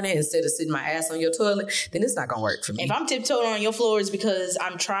in the morning instead of sitting my ass on your toilet, then it's not going to work for me. If I'm tiptoeing on your floors because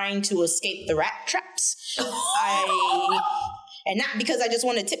I'm trying to escape the rat traps, and not because I just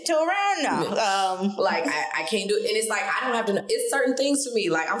want to tiptoe around. No. I can't do it. And it's like, I don't have to know. It's certain things for me.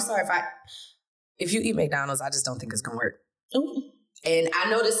 Like, I'm sorry if you eat McDonald's, I just don't think it's going to work. Ooh. And I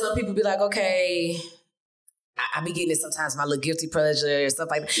know that some people be like, okay, I be getting it sometimes, my little guilty pleasure or stuff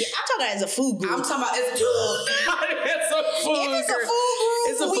like that. Yeah, I'm talking about as a food group. I'm talking about it's a food if it's a group. food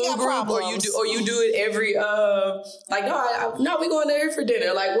group, It's a we food got group, problems. or you do it every like no, we going there for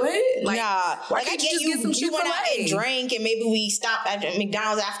dinner. Like what? Like, nah, why like I can't get you just get some you went out and drank, and maybe we stopped at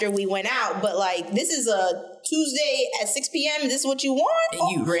McDonald's after we went out. But like this is a Tuesday at 6 p.m. This is what you want?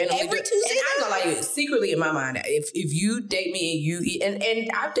 And you randomly every do. Tuesday. And I'm gonna lie, secretly in my mind, if you date me and you eat, and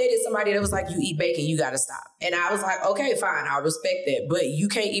I've dated somebody that was like, you eat bacon, you gotta stop. And I was like, okay, fine, I'll respect that. But you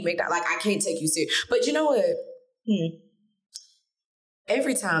can't eat McDonald's. Like I can't take you serious. But you know what?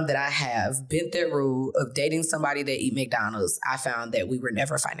 Every time that I have bent that rule of dating somebody that eat McDonald's, I found that we were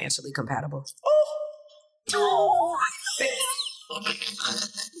never financially compatible. Oh.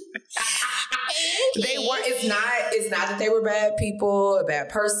 They weren't. It's not that they were bad people, a bad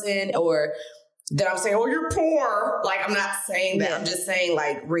person, or that I'm saying, oh, you're poor. Like I'm not saying that. Yeah. I'm just saying,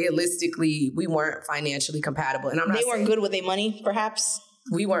 like realistically, we weren't financially compatible, and they weren't good with their money. Perhaps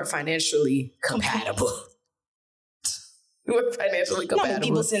we weren't financially compatible. We weren't financially compatible. Not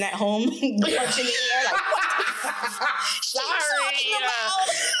people sitting at home punching the air like, what the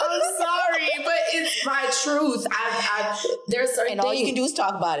I'm sorry, but it's my truth. There's certain and all you can do is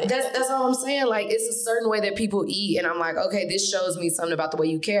talk about it. That's all I'm saying. Like it's a certain way that people eat, and I'm like, okay, this shows me something about the way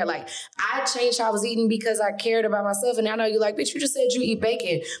you care. Like I changed how I was eating because I cared about myself, and now I know you're like, bitch, you just said you eat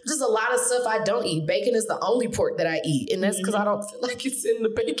bacon. But there's a lot of stuff I don't eat. Bacon is the only pork that I eat, and that's because I don't feel like it's in the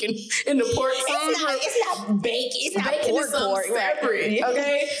bacon in the pork. It's not bacon. It's not bacon pork. Is separate, right?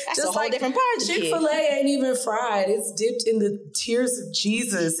 Okay, that's just a whole different part of the Chick-fil-A ain't even fried. It's dipped in the tears of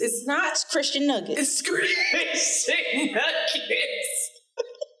Jesus. It's not Christian nuggets. It's Christian nuggets.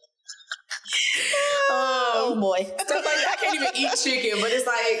 Oh boy. Stuff like I can't even eat chicken, but it's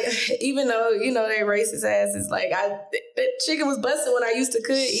like, even though, they racist ass, it's like that chicken was busted when I used to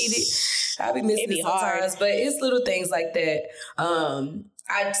could eat it. I be missing it sometimes, but it's little things like that.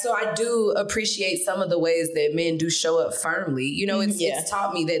 I do appreciate some of the ways that men do show up firmly. It's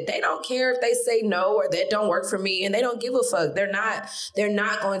taught me that they don't care if they say no or that don't work for me, and they don't give a fuck. They're not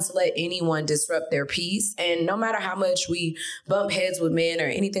going to let anyone disrupt their peace. And no matter how much we bump heads with men or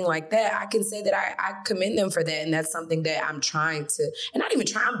anything like that, I can say that I commend them for that. And that's something that I'm trying to, and not even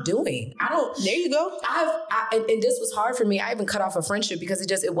try, I'm doing. There you go. And this was hard for me. I even cut off a friendship because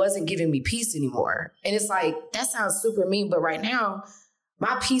it wasn't giving me peace anymore. And it's like, that sounds super mean, but right now,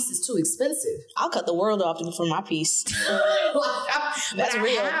 my peace is too expensive. I'll cut the world off for my peace. That's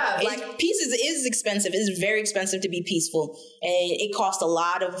real. Peace is expensive. It's very expensive to be peaceful. And it costs a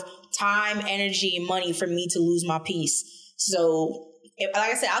lot of time, energy, and money for me to lose my peace. So,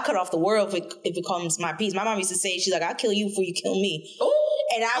 like I said, I'll cut off the world if it becomes my peace. My mom used to say, she's like, I'll kill you before you kill me. Ooh.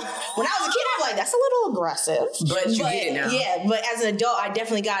 And when I was a kid, I'm like, that's a little aggressive. But you get it now. Yeah, but as an adult, I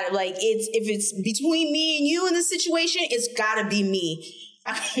definitely got it. Like, if it's between me and you in this situation, it's got to be me.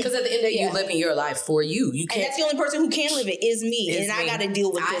 Because at the end of the day, you're living your life for you. You can't. And that's the only person who can live it is me, and I got to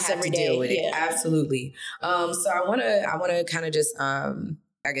deal with this every day. Deal with it. Absolutely. So I want to kind of just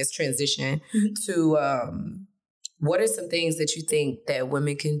transition to what are some things that you think that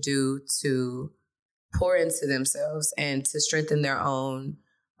women can do to pour into themselves and to strengthen their own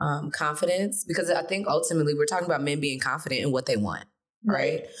confidence? Because I think ultimately we're talking about men being confident in what they want.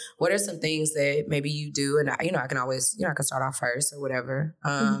 Right. What are some things that maybe you do? And I can always, I can start off first or whatever,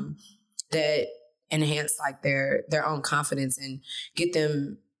 that enhance like their own confidence and get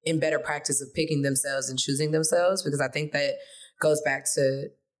them in better practice of picking themselves and choosing themselves. Because I think that goes back to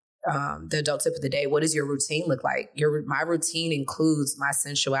the adult tip of the day. What does your routine look like? My routine includes my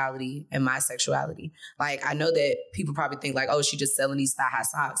sensuality and my sexuality. Like, I know that people probably think like, oh, she just selling these thigh-high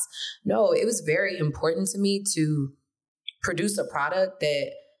socks. No, it was very important to me to produce a product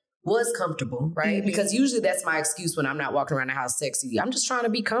that was comfortable, right? Mm-hmm. Because usually that's my excuse when I'm not walking around the house sexy. I'm just trying to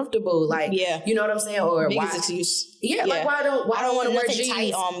be comfortable. Like, you know what I'm saying? Or biggest excuse. Yeah, like why don't want to wear jeans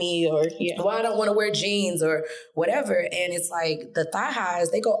tight on me, or why I don't want to wear jeans or whatever. And it's like the thigh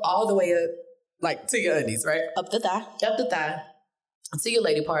highs, they go all the way up, like to your undies, right? Up the thigh. To your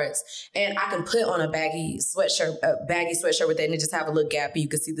lady parts, and I can put on a baggy sweatshirt with that, and it just have a little gap, and you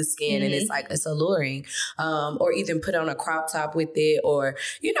can see the skin, and it's alluring. Or even put on a crop top with it, or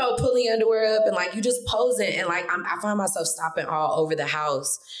pulling your underwear up, and like you just posing, and like I find myself stopping all over the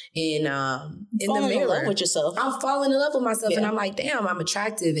house in the mirror. Falling in love with yourself. I'm falling in love with myself, and I'm like, damn, I'm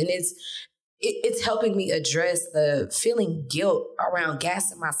attractive, and it's helping me address the feeling guilt around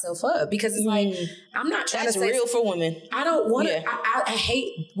gassing myself up, because it's like, I'm not trying to say... That's real for women. I don't want to... I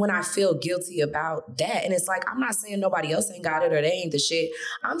hate when I feel guilty about that. And it's like, I'm not saying nobody else ain't got it or they ain't the shit.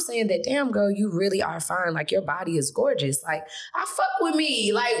 I'm saying that, damn, girl, you really are fine. Like, your body is gorgeous. Like, I fuck with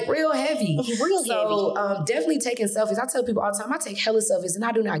me, like, real heavy. So, definitely taking selfies. I tell people all the time, I take hella selfies and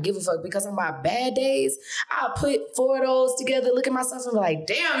I do not give a fuck, because on my bad days, I'll put 4 of those together, look at myself and be like,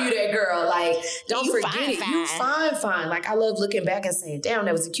 damn, you that girl. Like, don't you forget it. You fine. Like, I love looking back and saying, damn,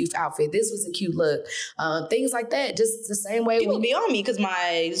 that was a cute outfit. This was a cute look. Things like that. Just the same way. People be on me because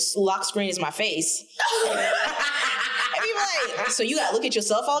my lock screen is my face. And people like, so you gotta look at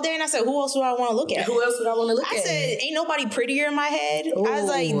yourself all day? And I said, who else would I want to look at? Who else would I want to look at? I said, ain't nobody prettier in my head. Ooh. I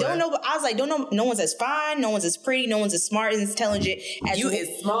was like, no one's as fine, no one's as pretty, no one's as smart and intelligent as you.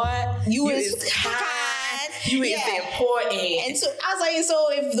 Is smart. You is kind. You is important. And so I was like, and so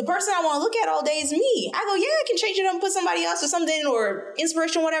if the person I want to look at all day is me, I go, yeah, I can change it up and put somebody else or something or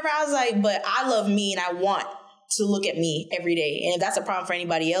inspiration, whatever. I was like, but I love me and I want to look at me every day. And if that's a problem for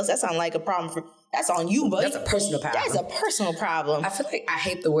anybody else, that sounds like a problem that's on you, buddy. That's a personal problem. That's a personal problem. I feel like I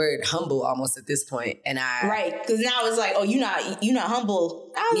hate the word humble almost at this point. And right, because now it's like, oh, you're not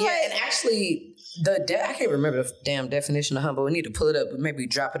humble. I was like, and actually... I can't remember the damn definition of humble. We need to pull it up, but maybe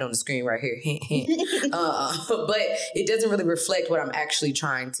drop it on the screen right here. But it doesn't really reflect what I'm actually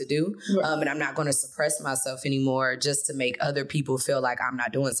trying to do. Right. And I'm not going to suppress myself anymore just to make other people feel like I'm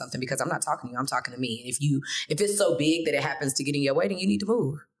not doing something, because I'm not talking to you. I'm talking to me. And if it's so big that it happens to get in your way, then you need to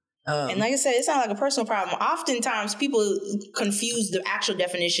move. And like I said, it's not like a personal problem. Oftentimes people confuse the actual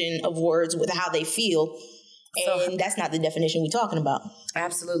definition of words with how they feel. And that's not the definition we're talking about.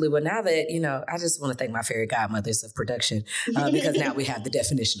 Absolutely. Well, now that, I just want to thank my fairy godmothers of production, because now we have the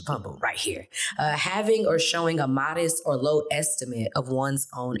definition of humble right here. Having or showing a modest or low estimate of one's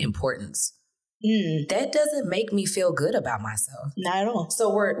own importance. That doesn't make me feel good about myself. Not at all. So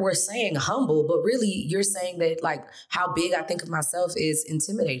we're saying humble, but really you're saying that, like, how big I think of myself is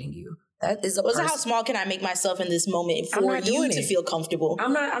intimidating you. That is how small can I make myself in this moment for you to feel comfortable?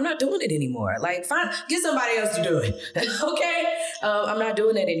 I'm not doing it anymore. Like, fine, get somebody else to do it. Okay? I'm not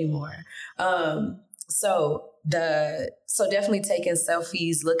doing it anymore. So definitely taking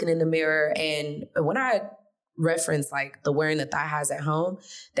selfies, looking in the mirror. And when I reference like the wearing the thigh highs at home,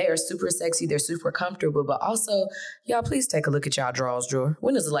 they are super sexy. They're super comfortable. But also, y'all, please take a look at y'all drawers drawer.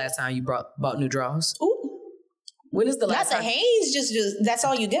 When is the last time you bought new drawers? Ooh. When is the last time? Not the Hanes, just that's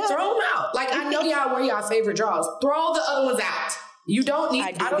all you got. Throw them out. Like, I know y'all wear y'all favorite drawers. Throw the other ones out. You don't need,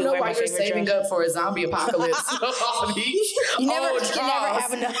 I don't know why you're saving up for a zombie apocalypse. You never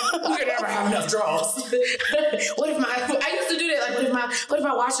have enough. You can never have enough drawers. I used to do that. Like, what if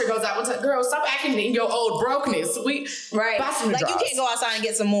my washer goes out? One time, girl, stop acting in your old brokenness. Buy some new drawers. You can't go outside and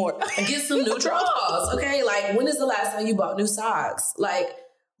get some more. And get some new drawers. Okay, like, when is the last time you bought new socks? Like,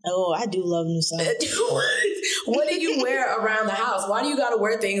 oh, I do love new socks. What do you wear around the house? Why do you got to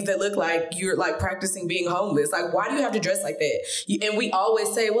wear things that look like you're like practicing being homeless? Like, why do you have to dress like that? And we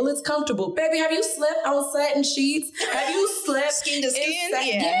always say, well, it's comfortable. Baby, have you slept on satin sheets? Have you slept skin to skin?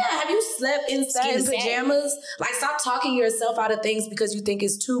 Yeah. Have you slept in satin pajamas? Like, stop talking yourself out of things because you think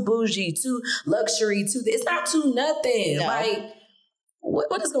it's too bougie, too luxury, it's not too nothing. No. Like,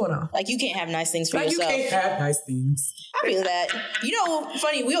 what is going on? Like, you can't have nice things for yourself. You can't have nice things. I feel that.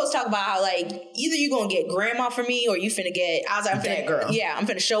 Funny, we always talk about how, like, either you gonna get grandma for me or you finna get, I'm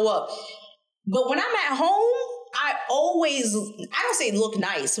finna show up. But when I'm at home, I don't say look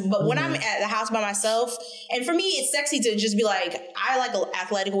nice, but when I'm at the house by myself, and for me, it's sexy to just be like, I like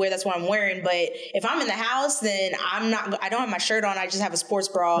athletic wear, that's what I'm wearing. But if I'm in the house, then I don't have my shirt on. I just have a sports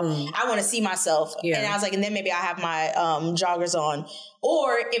bra. I want to see myself. Yeah. And I was like, and then maybe I have my joggers on.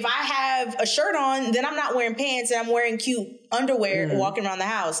 Or if I have a shirt on, then I'm not wearing pants and I'm wearing cute underwear walking around the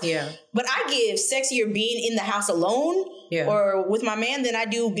house. Yeah. But I give sexier being in the house alone or with my man than I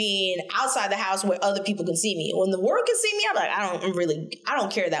do being outside the house where other people can see me. When the world can see me, I'm like, I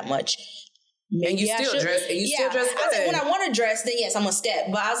don't care that much. Maybe and you still dress good. I was like, when I want to dress, then yes, I'm gonna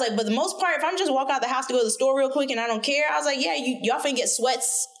step. But I was like, but the most part, if I'm just walk out the house to go to the store real quick and I don't care, I was like, yeah, y'all finna get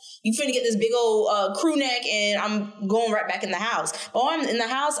sweats. You finna get this big old crew neck and I'm going right back in the house. But when I'm in the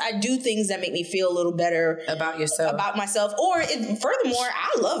house, I do things that make me feel a little better about yourself, about myself. Or furthermore,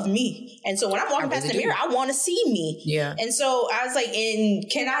 I love me. And so when I'm walking past the mirror, I want to see me. Yeah. And so I was like,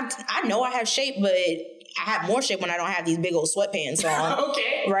 I know I have shape, but I have more shape when I don't have these big old sweatpants on.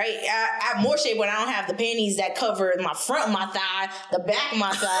 Okay. Right? I have more shape when I don't have the panties that cover my front of my thigh, the back of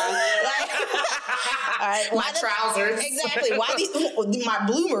my thigh. Like, my trousers. Exactly. Why my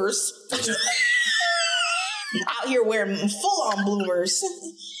bloomers out here wearing full-on bloomers.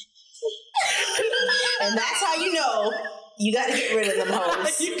 And that's how you know you got to get rid of them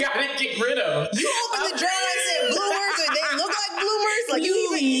hoes. You got to get rid of them. You open the drawer and said bloomers, or they look like bloomers. Like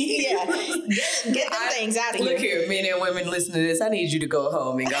get them things out of here. Look here, men and women, listen to this. I need you to go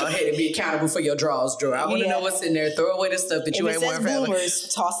home and go ahead and be accountable for your drawers drawer. I want to know what's in there. Throw away the stuff that you ain't worn forever.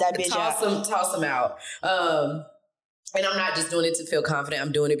 Bloomers, toss that bitch out. Toss them out. And I'm not just doing it to feel confident.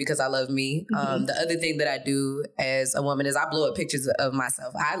 I'm doing it because I love me. The other thing that I do as a woman is I blow up pictures of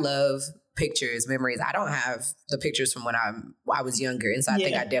myself. I love pictures, memories. I don't have the pictures from when I was younger. And so I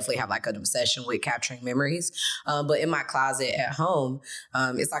think I definitely have like an obsession with capturing memories. But in my closet at home,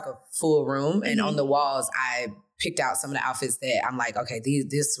 it's like a full room. And on the walls, I picked out some of the outfits that I'm like, okay,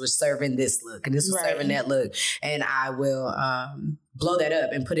 this was serving this look and this was serving that look. And I will blow that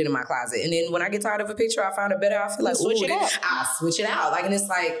up and put it in my closet. And then when I get tired of a picture, I find a better outfit. Like, I'll switch it out. Like, and it's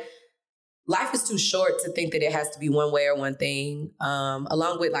like, life is too short to think that it has to be one way or one thing.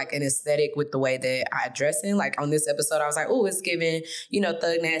 Along with like an aesthetic with the way that I dress in. Like on this episode, I was like, oh, it's giving,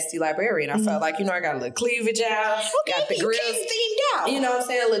 Thug Nasty Librarian. I felt like, I got a little cleavage out. Okay, got the grills. Themed out. You know what I'm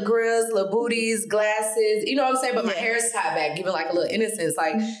saying? Little grills, little booties, glasses. You know what I'm saying? But my hair is tied back, giving like a little innocence.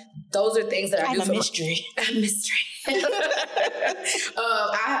 Like those are things that I do. I'm a mystery. A mystery.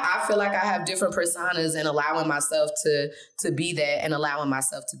 I feel like I have different personas, and allowing myself to be that and allowing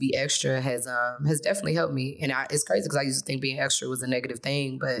myself to be extra has definitely helped me. And it's crazy because I used to think being extra was a negative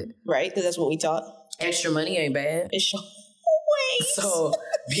thing, but because that's what we taught. Extra money ain't bad. It's so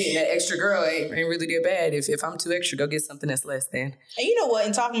being that extra girl ain't really that bad. If I'm too extra, go get something that's less than. And you know what?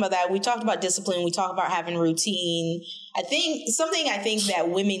 In talking about that, we talked about discipline. We talked about having routine. I think that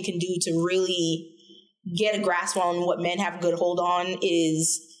women can do to really get a grasp on what men have a good hold on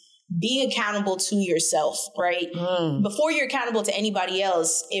is being accountable to yourself, right? Before you're accountable to anybody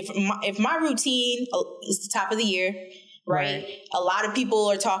else. If my routine is the top of the year, right? A lot of people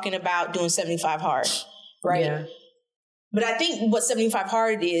are talking about doing 75 hard, right? Yeah. But I think what 75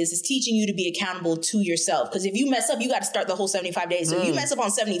 hard is teaching you to be accountable to yourself. Because if you mess up, you got to start the whole 75 days. So if you mess up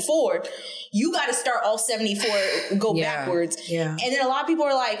on 74, you got to start all 74, go backwards. Yeah. And then a lot of people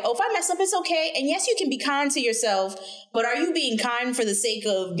are like, oh, if I mess up, it's okay. And yes, you can be kind to yourself, but are you being kind for the sake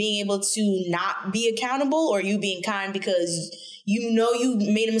of being able to not be accountable? Or are you being kind because you know you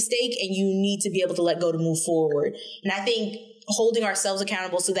made a mistake and you need to be able to let go to move forward? And I think holding ourselves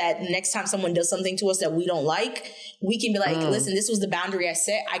accountable so that next time someone does something to us that we don't like, we can be like, listen, this was the boundary I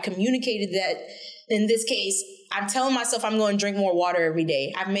set. I communicated that. In this case, I'm telling myself I'm going to drink more water every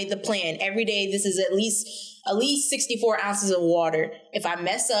day. I've made the plan. Every day, this is at least 64 ounces of water. If I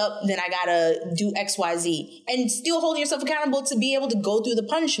mess up, then I got to do X, Y, Z. And still holding yourself accountable to be able to go through the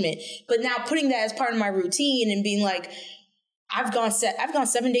punishment. But now putting that as part of my routine and being like, I've gone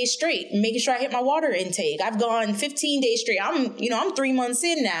 7 days straight, making sure I hit my water intake. I've gone 15 days straight. I'm 3 months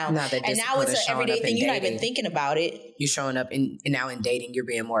in now. And now it's an everyday thing. You're not even thinking about it. You're showing up now in dating, you're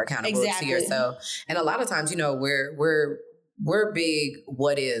being more accountable to yourself. And a lot of times, we're big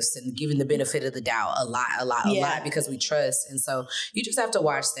what ifs and giving the benefit of the doubt a lot because we trust. And so you just have to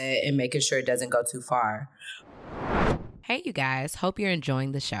watch that and making sure it doesn't go too far. Hey, you guys. Hope you're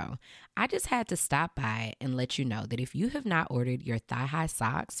enjoying the show. I just had to stop by and let you know that if you have not ordered your thigh-high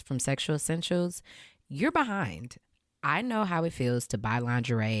socks from Sexual Essentials, you're behind. I know how it feels to buy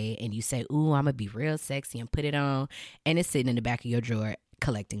lingerie and you say, ooh, I'm going to be real sexy and put it on, and it's sitting in the back of your drawer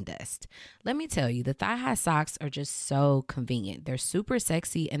collecting dust. Let me tell you, the thigh-high socks are just so convenient. They're super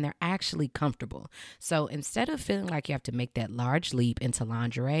sexy and they're actually comfortable. So instead of feeling like you have to make that large leap into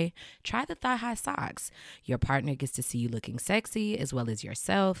lingerie, try the thigh-high socks. Your partner gets to see you looking sexy as well as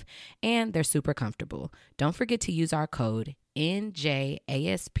yourself, and they're super comfortable. Don't forget to use our code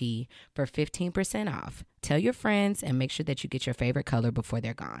NJASP for 15% off. Tell your friends and make sure that you get your favorite color before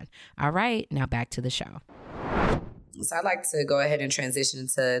they're gone. All right, now back to the show. So I'd like to go ahead and transition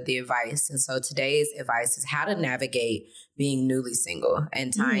into the advice. And so today's advice is how to navigate being newly single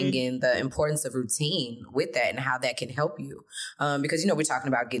and tying in the importance of routine with that and how that can help you. Because, we're talking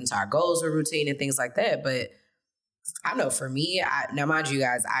about getting to our goals with routine and things like that. But I know for me, now mind you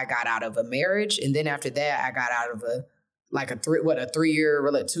guys, I got out of a marriage. And then after that, I got out of a 3-year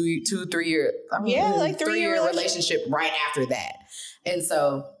relationship right after that. And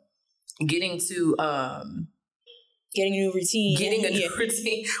so getting a new routine.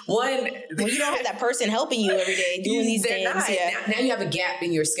 One, when you don't have that person helping you every day doing these things. Now you have a gap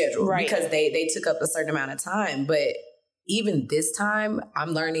in your schedule because they took up a certain amount of time. But even this time,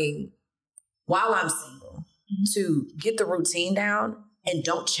 I'm learning while I'm single to get the routine down and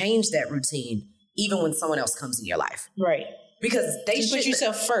don't change that routine even when someone else comes in your life. Right. Because put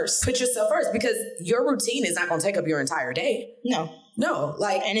yourself first. Put yourself first because your routine is not going to take up your entire day. No. No,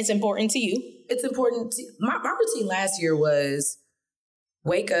 like, and it's important to you. It's important. My routine last year was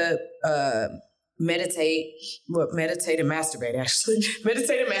wake up, meditate and masturbate, actually.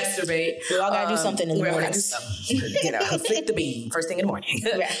 Meditate and masturbate. We all got to do something in the morning. Flick the bean first thing in the morning.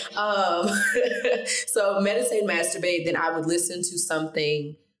 So meditate and masturbate. Then I would listen to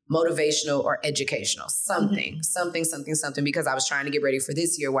something motivational or educational, something, because I was trying to get ready for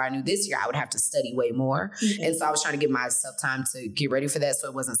this year, where I knew this year I would have to study way more. Mm-hmm. And so I was trying to give myself time to get ready for that. So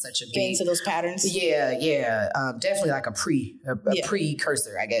it wasn't such a big... Get into those patterns. Yeah. Definitely like a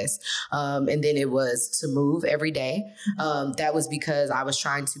precursor, I guess. And then it was to move every day. That was because I was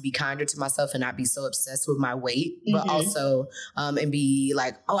trying to be kinder to myself and not be so obsessed with my weight, but also, and be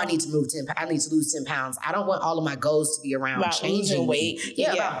like, oh, I need to lose 10 pounds. I don't want all of my goals to be around changing weight.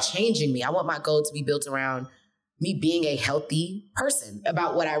 About changing me. I want my goal to be built around me being a healthy person,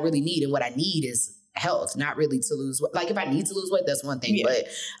 about what I really need. And what I need is health, not really to lose weight. Like, if I need to lose weight, that's one thing, but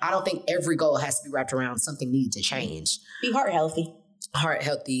I don't think every goal has to be wrapped around something needed to change. Be heart healthy.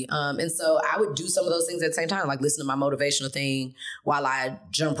 And so I would do some of those things at the same time, like listen to my motivational thing while I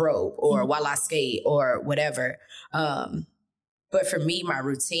jump rope or while I skate or whatever. But for me, my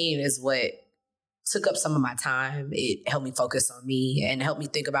routine is what took up some of my time. It helped me focus on me and helped me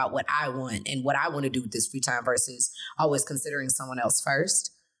think about what I want and what I want to do with this free time versus always considering someone else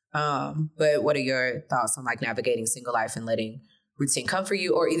first. But what are your thoughts on like navigating single life and letting routine come for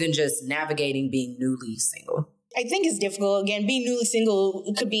you, or even just navigating being newly single? I think it's difficult. Again, being newly single,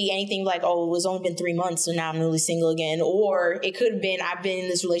 it could be anything like, oh, it's only been 3 months, so now I'm newly single again. Or it could have been, I've been in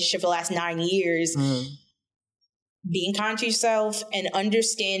this relationship for the last 9 years. Being kind to yourself and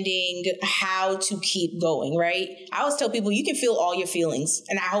understanding how to keep going, right? I always tell people, you can feel all your feelings,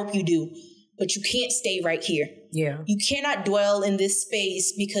 and I hope you do, but you can't stay right here. Yeah. You cannot dwell in this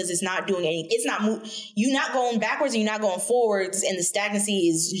space because it's not doing anything. It's not you're not going backwards and you're not going forwards, and the stagnancy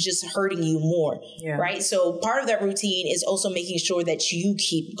is just hurting you more. Yeah. Right? So part of that routine is also making sure that you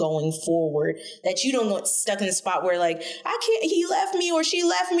keep going forward, that you don't get stuck in a spot where like, he left me or she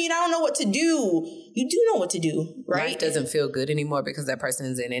left me and I don't know what to do. You do know what to do, right? Life doesn't feel good anymore because that person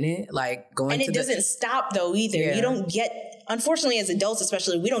isn't in it. Like going and it doesn't stop though either. Yeah. You don't get, unfortunately as adults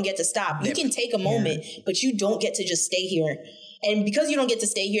especially, we don't get to stop. You can take a moment, but you don't get to just stay here. And because you don't get to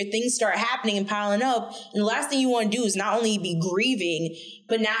stay here, things start happening and piling up. And the last thing you want to do is not only be grieving,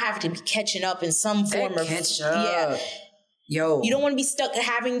 but now have to be catching up in some form of catch up. Yeah. Yo. You don't want to be stuck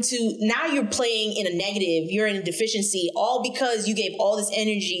having to, now you're playing in a negative, you're in a deficiency, all because you gave all this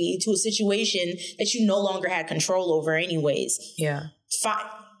energy to a situation that you no longer had control over anyways. Yeah.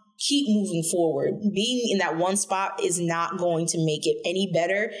 Keep moving forward. Being in that one spot is not going to make it any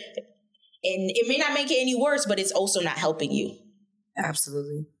better. And it may not make it any worse, but it's also not helping you.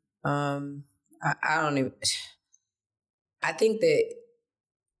 Absolutely. I think that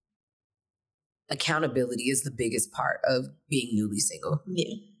accountability is the biggest part of being newly single.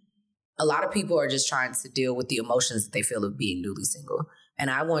 Yeah. A lot of people are just trying to deal with the emotions that they feel of being newly single. And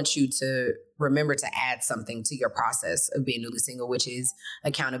I want you to remember to add something to your process of being newly single, which is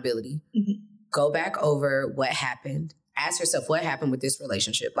accountability. Mm-hmm. Go back over what happened. Ask yourself, what happened with this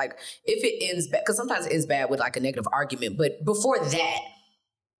relationship? Like, if it ends bad, because sometimes it ends bad with like a negative argument, but before that,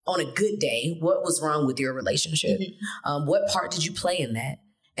 on a good day, what was wrong with your relationship? Mm-hmm. What part did you play in that?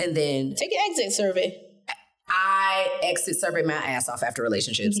 And then take an exit survey. I exit survey my ass off after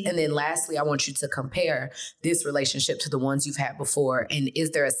relationships. Mm-hmm. And then lastly, I want you to compare this relationship to the ones you've had before. And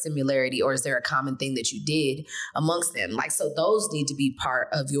is there a similarity or is there a common thing that you did amongst them? Like, so those need to be part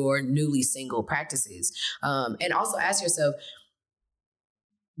of your newly single practices. And also ask yourself,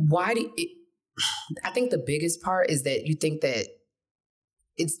 I think the biggest part is that you think that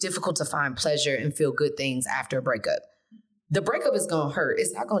it's difficult to find pleasure and feel good things after a breakup. The breakup is going to hurt.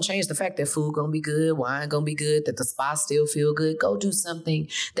 It's not going to change the fact that food going to be good, wine going to be good, that the spa still feel good. Go do something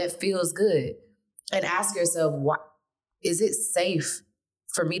that feels good. And ask yourself, why is it safe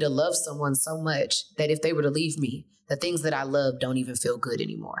for me to love someone so much that if they were to leave me, the things that I love don't even feel good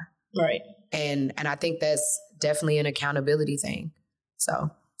anymore? Right. And I think that's definitely an accountability thing.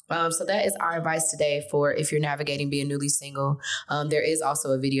 So that is our advice today for if you're navigating being newly single. There is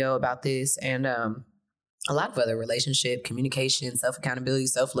also a video about this and a lot of other relationship, communication, self-accountability,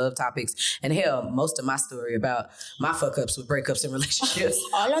 self-love topics. And hell, most of my story about my fuck-ups with breakups and relationships.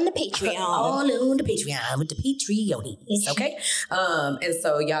 All on the Patreon. All on the Patreon with the Patreonies, okay? And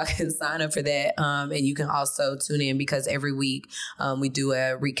so y'all can sign up for that. And you can also tune in because every week we do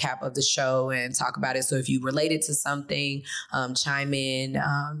a recap of the show and talk about it. So if you related to something, chime in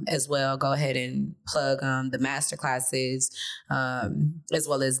as well. Go ahead and plug the masterclasses as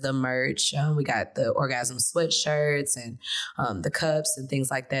well as the merch. We got the Orgasm them sweatshirts and the cups and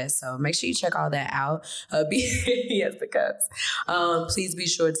things like that. So make sure you check all that out. Yes, the cups. Please be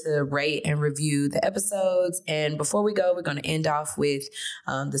sure to rate and review the episodes. And before we go, we're going to end off with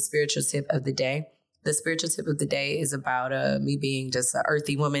the spiritual tip of the day. The spiritual tip of the day is about me being just an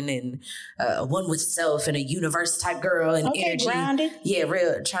earthy woman and one with self and a universe type girl and energy. Grounded. Yeah,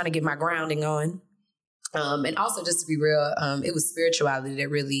 real trying to get my grounding on. And also, just to be real, it was spirituality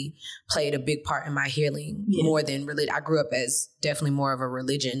that really played a big part in my healing more than religion. I grew up as definitely more of a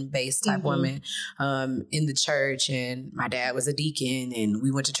religion-based type woman in the church, and my dad was a deacon, and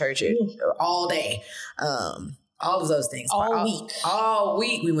we went to church all day. All of those things. All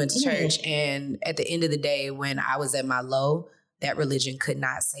week we went to church. And at the end of the day, when I was at my low, that religion could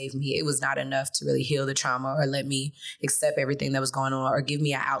not save me. It was not enough to really heal the trauma or let me accept everything that was going on or give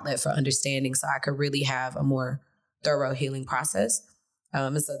me an outlet for understanding so I could really have a more thorough healing process.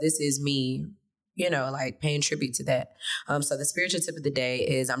 And so this is me, like paying tribute to that. So the spiritual tip of the day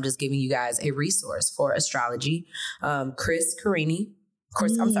is I'm just giving you guys a resource for astrology. Chris Corsini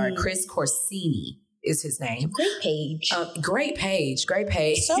is his name. Great page. Great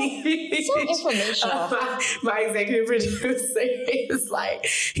page. So informational. My executive producer is like,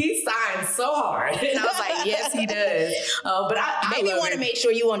 he signs so hard. And I was like, yes, he does. But I maybe want to make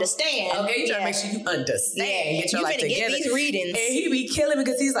sure you understand. Okay, you try to make sure you understand. Yeah. Get your life together. Get these readings. And he be killing me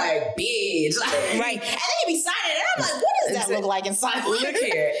because he's like, bitch. Right. And then he be signing it. I'm like, what does that look like in sign? Look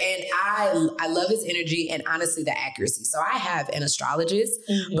here. And I love his energy and honestly the accuracy. So I have an astrologist,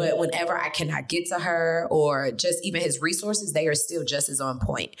 but whenever I cannot get to her or just even his resources, they are still just as on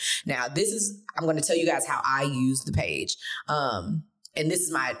point. Now, I'm going to tell you guys how I use the page. And this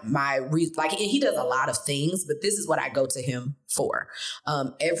is he does a lot of things, but this is what I go to him for.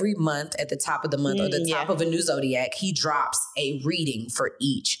 Every month at the top of the month or the top of a new zodiac, he drops a reading for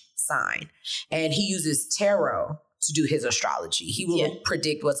each sign. And he uses tarot to do his astrology. He will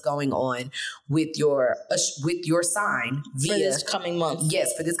predict what's going on with your sign via for this coming month.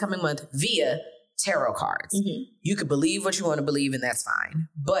 Yes, for this coming month via tarot cards. You could believe what you want to believe, and that's fine.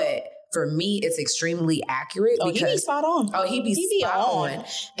 But for me, it's extremely accurate. Because he be spot on. Oh, he be spot on.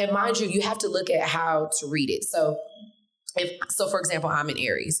 And mind you, you have to look at how to read it. So for example, I'm in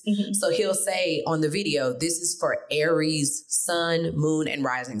Aries. So he'll say on the video, this is for Aries, sun, moon, and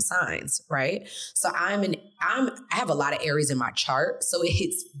rising signs, right? So I have a lot of Aries in my chart, so it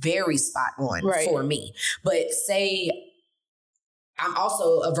hits very spot on for me. But say I'm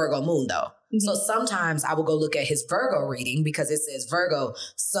also a Virgo moon though. So sometimes I will go look at his Virgo reading because it says Virgo,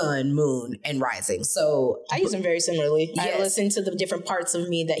 sun, moon, and rising. So I use them very similarly. Yes. I listen to the different parts of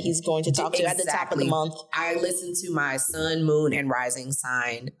me that he's going to talk to at the top of the month. I listen to my sun, moon, and rising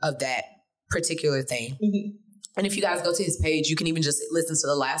sign of that particular thing. And if you guys go to his page, you can even just listen to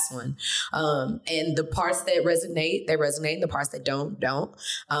the last one. And the parts that resonate, they resonate. And the parts that don't.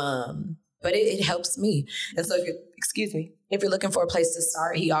 But it helps me. And so if you're looking for a place to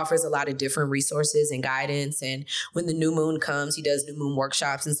start, he offers a lot of different resources and guidance. And when the new moon comes, he does new moon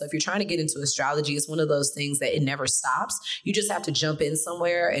workshops. And so if you're trying to get into astrology, it's one of those things that it never stops. You just have to jump in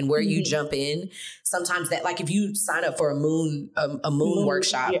somewhere. And where you jump in, sometimes that, like if you sign up for a moon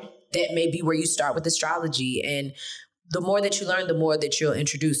workshop, that may be where you start with astrology. And the more that you learn, the more that you'll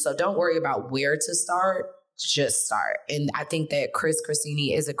introduce. So don't worry about where to start. Just start. And I think that Chris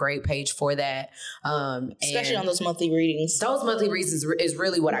Corsini is a great page for that. Especially on those monthly readings. Those monthly readings is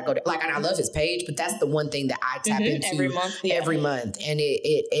really what I go to. Like, and I love his page, but that's the one thing that I tap into every month. And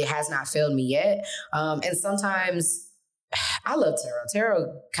it has not failed me yet. And sometimes I love tarot.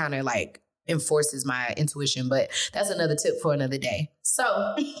 Tarot kind of like enforces my intuition, but that's another tip for another day. So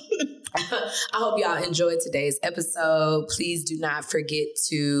I hope y'all enjoyed today's episode. Please do not forget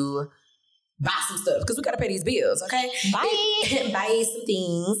to buy some stuff because we got to pay these bills, okay? Buy some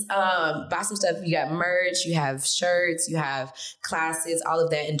things. Buy some stuff. You got merch, you have shirts, you have classes, all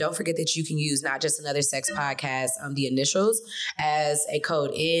of that. And don't forget that you can use Not Just Another Sex Podcast, the initials, as a code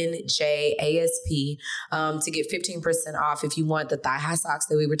NJASP to get 15% off if you want the thigh-high socks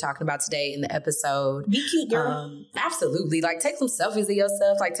that we were talking about today in the episode. Be cute, girl. Absolutely. Like, take some selfies of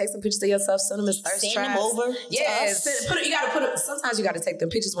yourself. Like, take some pictures of yourself. Send them as thirst traps. Send them over. Yes. Sometimes you got to take them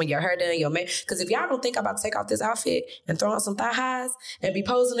pictures when your hair done, your makeup. Because if y'all don't think I'm about to take off this outfit and throw on some thigh highs and be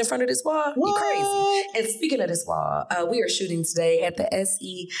posing in front of this wall, you're crazy. And speaking of this wall, we are shooting today at the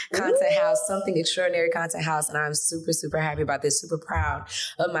SE Content House, Something Extraordinary Content House. And I'm super, super happy about this, super proud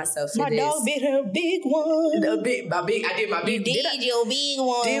of myself for my this. My dog did her big one. I did my big one.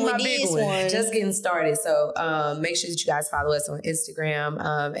 Did my big one. Just getting started. So make sure that you guys follow us on Instagram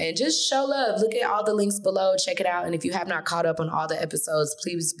and just show love. Look at all the links below. Check it out. And if you have not caught up on all the episodes,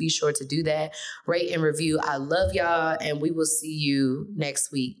 please be sure to do that. that. Rate and review. I love y'all, and we will see you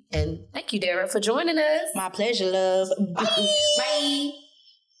next week. And thank you, Dara, for joining us. My pleasure, love. Bye. Bye.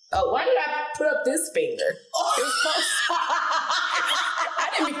 Oh, why did I put up this finger? It was supposed to... I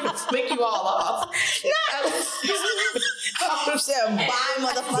didn't mean to flick you all off. I said, bye,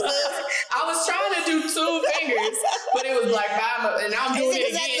 motherfuckers. I was trying to do 2 fingers, but it was like, bye, and now I'm doing it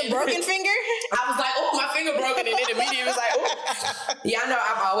again. Is that the broken finger? I was like, oh, my finger broken, and then immediately was like, oh. Yeah, I know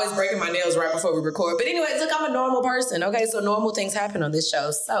I'm always breaking my nails right before we record. But anyways, look, I'm a normal person, okay? So normal things happen on this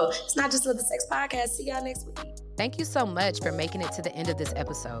show. So it's not just another sex podcast. See y'all next week. Thank you so much for making it to the end of this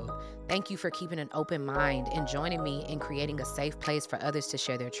episode. Thank you for keeping an open mind and joining me in creating a safe place for others to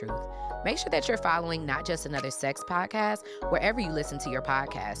share their truth. Make sure that you're following Not Just Another Sex Podcast wherever you listen to your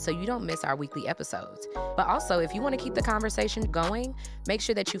podcast so you don't miss our weekly episodes. But also, if you want to keep the conversation going, make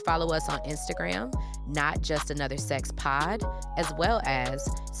sure that you follow us on Instagram, Not Just Another Sex Pod, as well as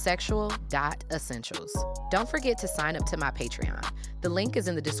sexual.essentials. Don't forget to sign up to my Patreon. The link is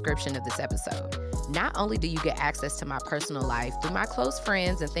in the description of this episode. Not only do you get access to my personal life through my close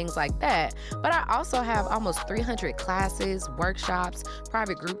friends and things like that, but I also have almost 300 classes, workshops,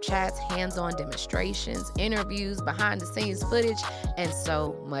 private group chats, hands-on demonstrations, interviews, behind-the-scenes footage, and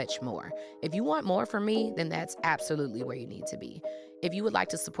so much more. If you want more from me, then that's absolutely where you need to be. If you would like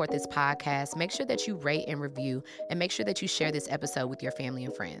to support this podcast, make sure that you rate and review, and make sure that you share this episode with your family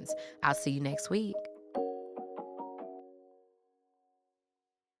and friends. I'll see you next week.